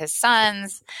conflict with his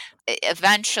sons.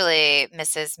 Eventually,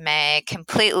 Mrs. May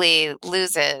completely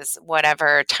loses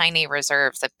whatever tiny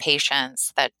reserves of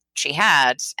patience that she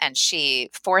had, and she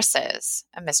forces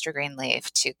Mr.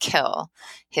 Greenleaf to kill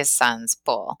his son's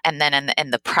bull. And then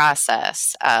in the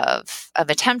process of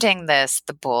attempting this,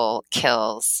 the bull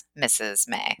kills Mrs.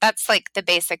 May. That's like the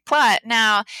basic plot.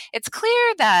 Now, it's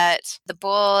clear that the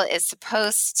bull is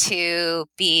supposed to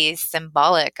be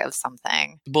symbolic of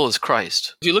something. The bull is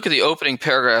Christ. If you look at the opening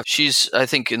paragraph, she's, I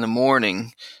think, in the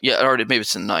morning, or maybe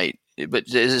it's at night, but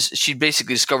she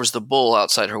basically discovers the bull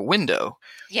outside her window.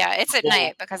 Yeah, it's at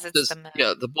night because it's the moon.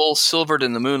 Yeah, the bull, silvered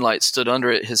in the moonlight, stood under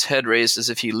it, his head raised as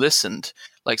if he listened,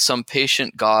 like some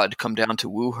patient god come down to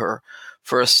woo her,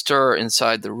 for a stir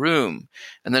inside the room.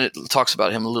 And then it talks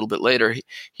about him a little bit later.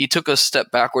 He took a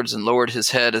step backwards and lowered his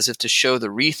head as if to show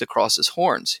the wreath across his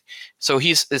horns. So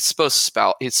it's supposed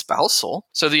to it's spousal.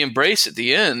 So the embrace at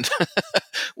the end,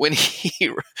 when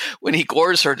he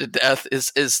gores her to death,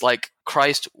 is like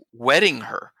Christ wedding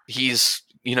her. He's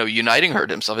uniting her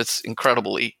to himself. It's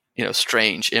incredibly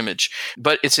strange image,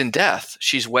 but it's in death.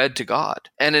 She's wed to God.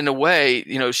 And in a way,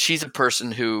 she's a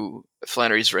person who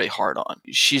Flannery's very hard on.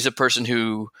 She's a person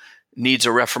who needs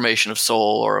a reformation of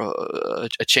soul or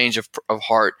a change of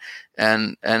heart.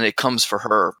 And it comes for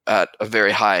her at a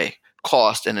very high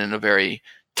cost and in a very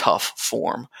tough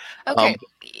form. Okay.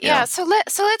 Yeah. So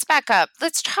let's back up.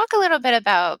 Let's talk a little bit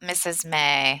about Mrs.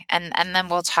 May, and then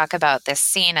we'll talk about this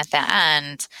scene at the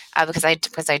end,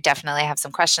 because I definitely have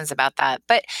some questions about that.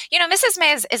 But Mrs.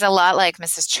 May is a lot like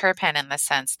Mrs. Turpin in the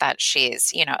sense that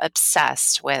she's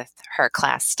obsessed with her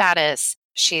class status.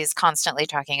 She's constantly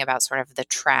talking about sort of the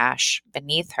trash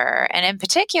beneath her, and in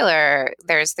particular,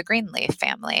 there's the Greenleaf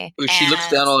family, who she looks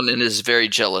down on and is very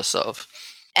jealous of.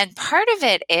 And part of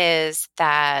it is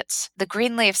that the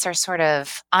Greenleafs are sort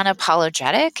of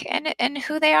unapologetic in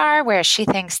who they are, where she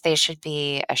thinks they should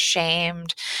be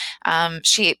ashamed.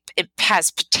 She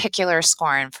has particular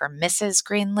scorn for Mrs.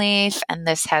 Greenleaf, and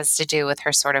this has to do with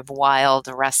her sort of wild,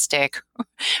 rustic,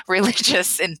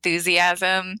 religious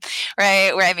enthusiasm,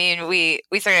 right? Where, we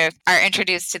sort of are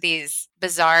introduced to these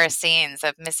bizarre scenes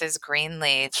of Mrs.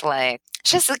 Greenleaf, like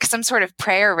just like some sort of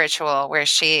prayer ritual where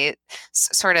she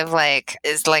sort of like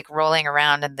is like rolling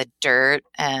around in the dirt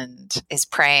and is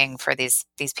praying for these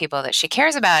people that she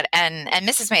cares about. And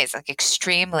Mrs. May is like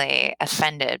extremely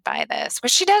offended by this,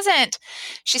 which she doesn't.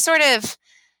 She sort of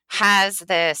has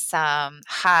this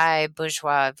high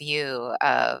bourgeois view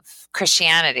of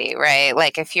Christianity, right?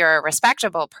 Like if you're a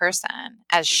respectable person,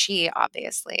 as she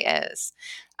obviously is,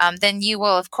 then you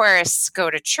will, of course,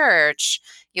 go to church.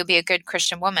 You'll be a good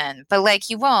Christian woman, but like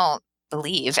you won't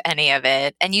believe any of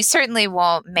it. And you certainly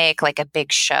won't make like a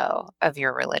big show of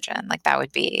your religion. Like that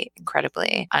would be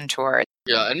incredibly untoward.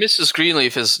 Yeah, and Mrs.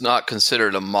 Greenleaf is not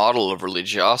considered a model of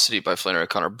religiosity by Flannery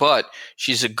O'Connor, but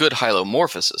she's a good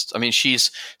hylomorphicist.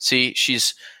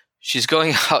 She's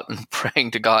going out and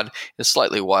praying to God in a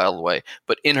slightly wild way,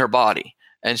 but in her body.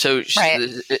 And so, right.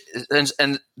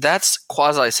 and that's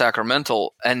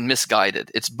quasi-sacramental and misguided.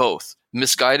 It's both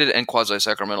misguided and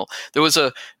quasi-sacramental. There was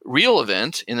a real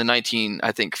event in the late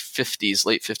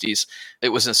 50s. It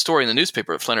was a story in the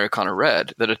newspaper that Flannery O'Connor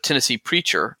read that a Tennessee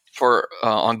preacher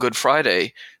on Good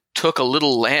Friday took a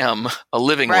little lamb, a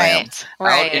living lamb,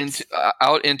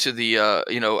 out into the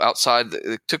outside.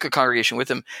 Took a congregation with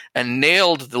him and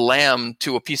nailed the lamb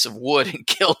to a piece of wood and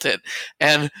killed it.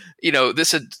 And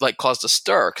this had like caused a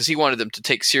stir because he wanted them to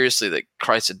take seriously that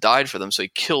Christ had died for them. So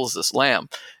he kills this lamb.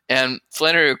 And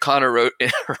Flannery O'Connor wrote in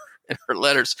her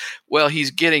letters, "Well,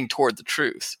 he's getting toward the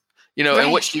truth."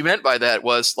 And what she meant by that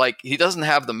was like he doesn't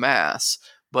have the mass,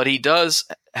 but he does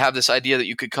have this idea that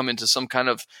you could come into some kind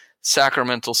of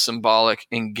sacramental symbolic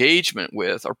engagement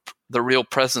with or the real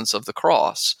presence of the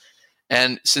cross.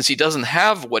 And since he doesn't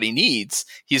have what he needs,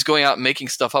 he's going out and making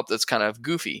stuff up that's kind of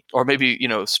goofy or maybe,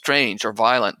 strange or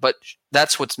violent. But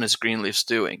that's what Miss Greenleaf's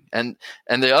doing. And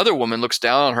the other woman looks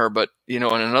down on her, but, in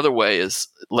another way is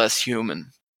less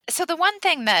human. So the one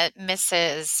thing that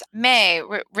Mrs. May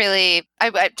really,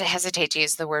 I hesitate to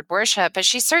use the word worship, but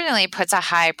she certainly puts a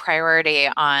high priority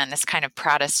on this kind of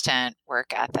Protestant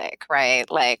work ethic, right?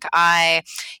 Like I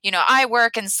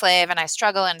work and slave and I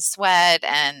struggle and sweat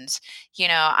and,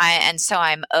 so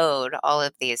I'm owed all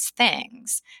of these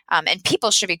things. And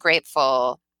people should be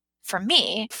grateful for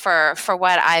me for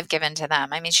what I've given to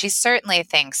them. She certainly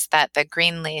thinks that the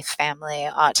Greenleaf family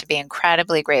ought to be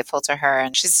incredibly grateful to her,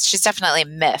 and she's definitely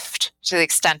miffed to the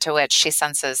extent to which she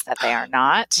senses that they are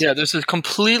not. Yeah, there's a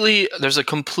completely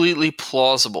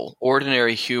plausible,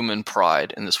 ordinary human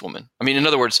pride in this woman. In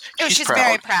other words, she's proud.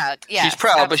 Very proud. Yeah, she's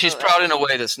proud, absolutely. But she's proud in a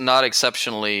way that's not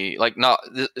exceptionally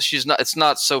it's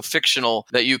not so fictional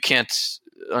that you can't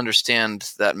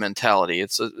understand that mentality.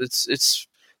 It's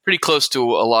pretty close to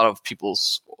a lot of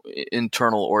people's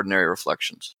internal ordinary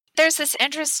reflections. There's this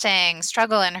interesting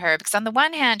struggle in her because on the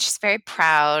one hand she's very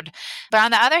proud, but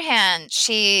on the other hand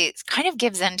she kind of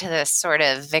gives into this sort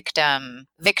of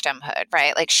victimhood,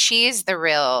 right? Like she's the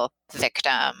real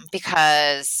victim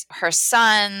because her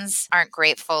sons aren't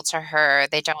grateful to her,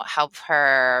 they don't help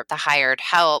her, the hired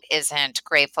help isn't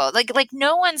grateful, like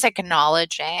no one's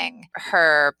acknowledging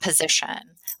her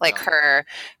position, like Yeah.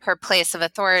 her place of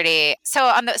authority.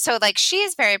 So like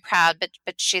she's very proud,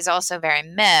 but she's also very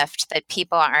miffed that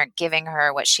people aren't giving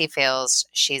her what she feels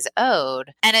she's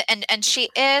owed. And she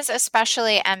is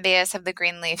especially envious of the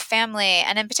Greenleaf family,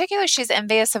 and in particular she's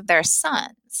envious of their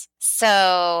sons.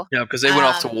 So Yeah, because they went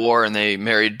off to war and they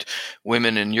married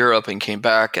women in Europe and came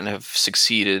back and have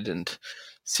succeeded and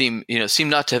seem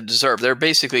not to have deserved. They're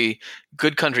basically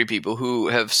good country people who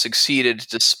have succeeded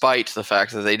despite the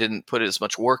fact that they didn't put as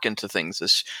much work into things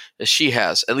as she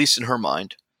has, at least in her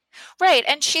mind. right,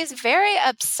 and she's very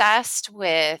obsessed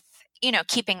with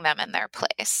keeping them in their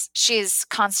place. She's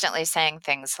constantly saying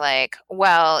things like,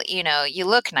 well, you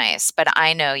look nice, but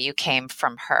I know you came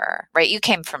from her, right? You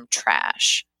came from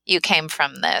trash. You came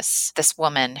from this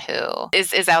woman who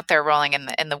is out there rolling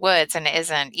in the woods and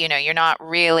isn't, you're not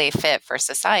really fit for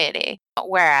society.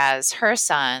 Whereas her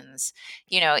sons,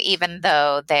 even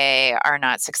though they are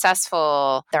not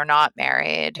successful, they're not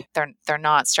married, they're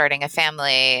not starting a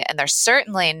family, and they're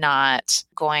certainly not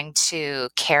going to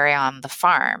carry on the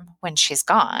farm when she's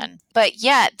gone. But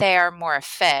yet they are more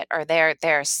fit, or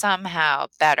they're somehow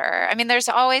better. I mean, there's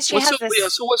always she has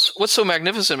this. So what's so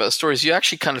magnificent about the story is you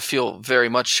actually kind of feel very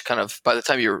much kind of by the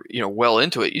time you're well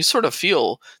into it, you sort of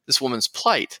feel this woman's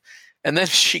plight. And then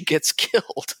she gets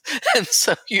killed. And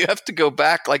so you have to go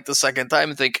back like the second time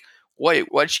and think,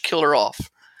 wait, why'd she kill her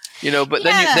off? But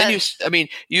Yeah.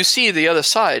 you see the other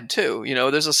side too.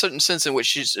 There's a certain sense in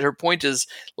which her point is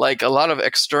like a lot of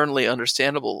externally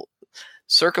understandable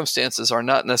circumstances are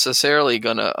not necessarily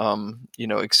going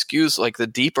to, excuse like the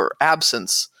deeper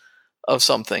absence of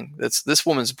something. This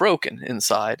woman's broken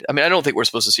inside. I mean, I don't think we're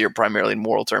supposed to see her primarily in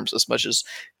moral terms as much as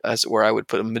where I would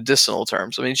put in medicinal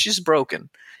terms. I mean, she's broken.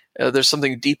 There's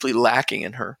something deeply lacking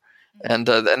in her, and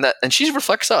she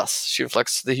reflects us. She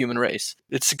reflects the human race.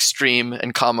 It's extreme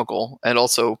and comical, and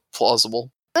also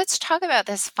plausible. Let's talk about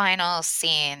this final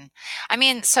scene. I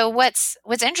mean, so what's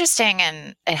interesting,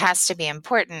 and it has to be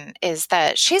important, is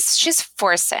that she's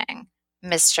forcing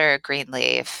Mr.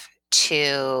 Greenleaf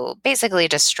to basically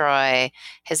destroy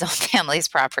his own family's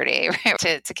property,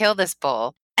 right? To kill this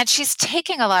bull. And she's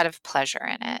taking a lot of pleasure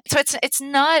in it. So it's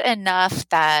not enough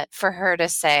that for her to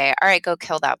say, all right, go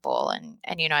kill that bull and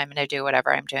I'm going to do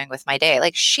whatever I'm doing with my day.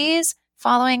 Like she's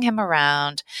following him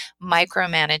around,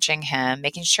 micromanaging him,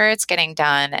 making sure it's getting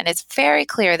done. And it's very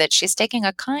clear that she's taking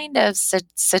a kind of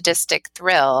sadistic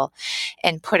thrill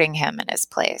in putting him in his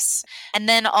place. And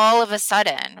then all of a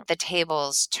sudden, the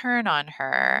tables turn on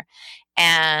her.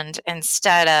 And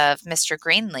instead of Mr.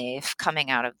 Greenleaf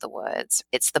coming out of the woods,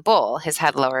 it's the bull, his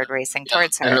head lowered, racing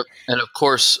towards her. And of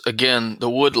course, again, the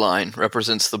wood line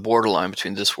represents the borderline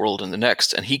between this world and the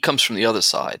next, and he comes from the other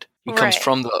side. He comes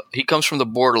from the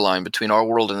borderline between our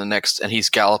world and the next, and he's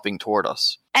galloping toward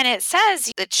us. And it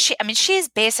says that she's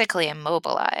basically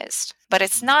immobilized, but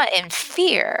it's not in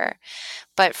fear,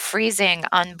 but freezing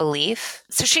unbelief.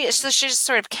 So she just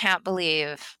sort of can't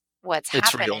believe what's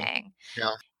happening. Real.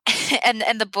 Yeah.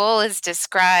 And the bull is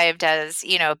described as,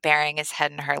 burying his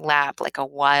head in her lap like a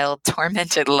wild,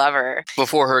 tormented lover.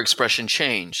 Before her expression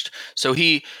changed. So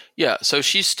she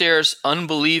stares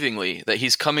unbelievingly that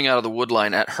he's coming out of the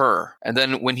woodline at her. And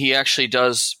then when he actually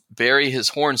does bury his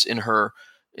horns in her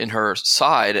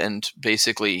side and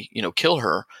basically, kill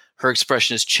her, her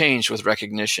expression is changed with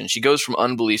recognition. She goes from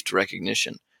unbelief to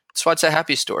recognition. That's why it's a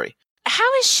happy story.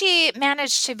 How has she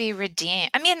managed to be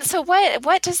redeemed? I mean, so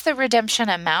what does the redemption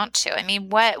amount to? I mean,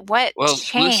 what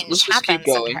change happens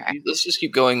in her? Let's just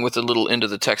keep going with a little end of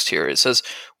the text here. It says,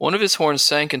 one of his horns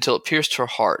sank until it pierced her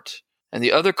heart, and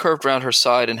the other curved round her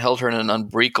side and held her in an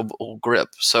unbreakable grip.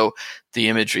 So the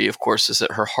imagery, of course, is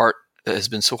that her heart that has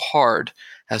been so hard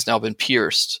has now been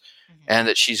pierced, and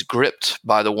that she's gripped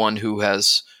by the one who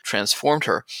has transformed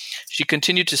her. She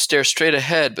continued to stare straight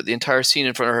ahead, but the entire scene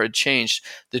in front of her had changed.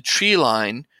 The tree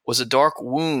line was a dark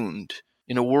wound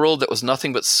in a world that was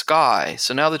nothing but sky.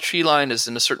 So now the tree line is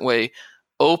in a certain way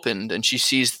opened, and she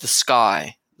sees the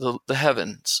sky, the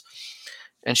heavens.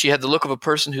 And she had the look of a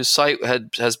person whose sight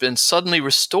has been suddenly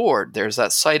restored. There's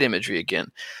that sight imagery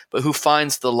again, but who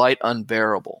finds the light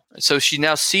unbearable. So she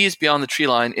now sees beyond the tree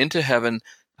line into heaven.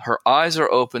 Her eyes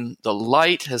are open. The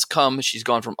light has come. She's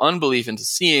gone from unbelief into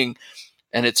seeing,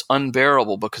 and it's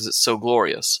unbearable because it's so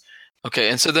glorious. Okay,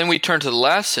 and so then we turn to the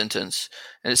last sentence,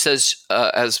 and it says,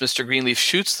 as Mr. Greenleaf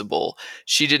shoots the bull,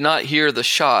 she did not hear the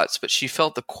shots, but she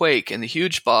felt the quake in the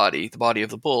huge body, the body of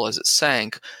the bull, as it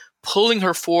sank, pulling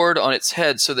her forward on its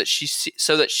head, so that she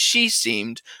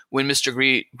seemed, when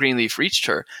Mr. Greenleaf reached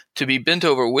her, to be bent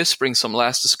over, whispering some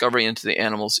last discovery into the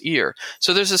animal's ear.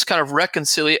 So there's this kind of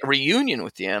reunion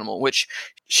with the animal, which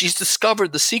she's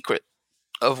discovered the secret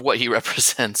of what he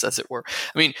represents, as it were.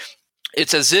 I mean,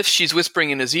 it's as if she's whispering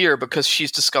in his ear because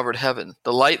she's discovered heaven.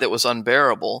 The light that was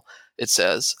unbearable, it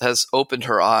says, has opened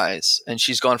her eyes, and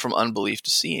she's gone from unbelief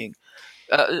to seeing.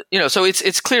 So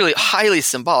it's clearly highly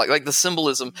symbolic. Like, the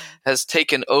symbolism has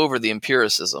taken over the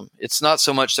empiricism. It's not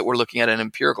so much that we're looking at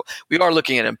we are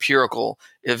looking at an empirical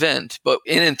event, but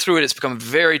in and through it, it's become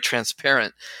very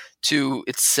transparent to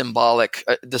its symbolic.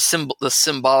 The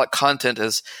symbolic content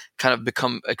has kind of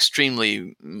become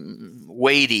extremely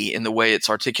weighty in the way it's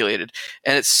articulated,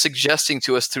 and it's suggesting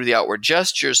to us through the outward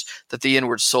gestures that the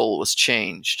inward soul was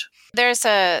changed. There's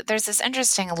this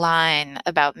interesting line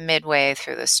about midway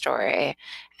through the story,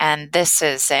 and this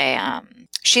is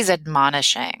she's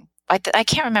admonishing. I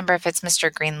can't remember if it's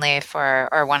Mr. Greenleaf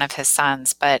or one of his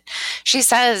sons, but she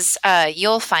says,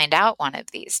 "You'll find out one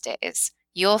of these days.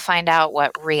 You'll find out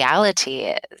what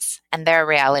reality is," and their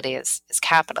reality is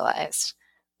capitalized,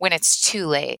 when it's too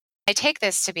late. I take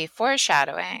this to be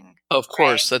foreshadowing. Of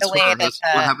course, right? that's what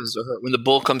happens to her. When the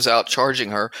bull comes out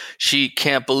charging her, she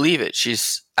can't believe it.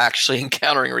 She's actually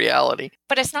encountering reality.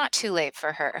 But it's not too late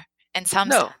for her in some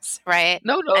No. sense, right?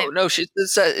 No.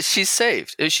 She's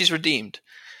saved. She's redeemed.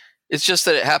 It's just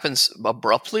that it happens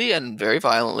abruptly and very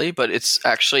violently, but it's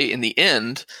actually, in the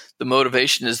end, the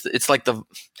motivation is, it's like the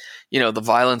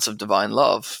violence of divine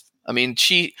love. I mean,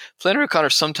 Flannery O'Connor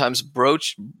sometimes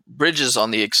bridges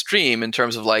on the extreme in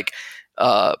terms of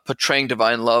portraying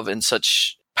divine love in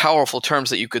such powerful terms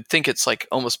that you could think it's like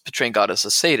almost portraying God as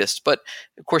a sadist. But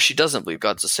of course, she doesn't believe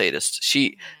God's a sadist.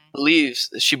 She believes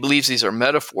these are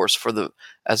metaphors for the,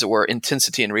 as it were,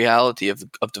 intensity and reality of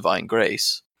divine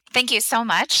grace. Thank you so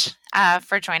much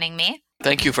for joining me.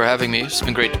 Thank you for having me. It's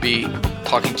been great to be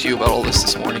talking to you about all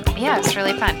this morning. Yeah, it's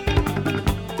really fun.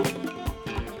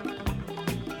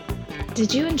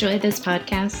 Did you enjoy this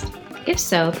podcast? If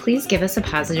so, please give us a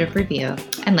positive review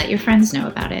and let your friends know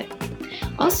about it.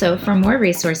 Also, for more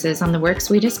resources on the works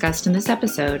we discussed in this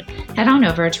episode, head on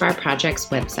over to our project's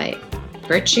website,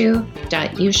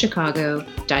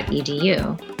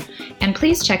 virtue.uchicago.edu. And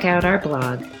please check out our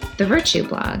blog, The Virtue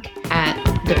Blog, at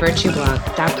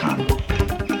thevirtueblog.com.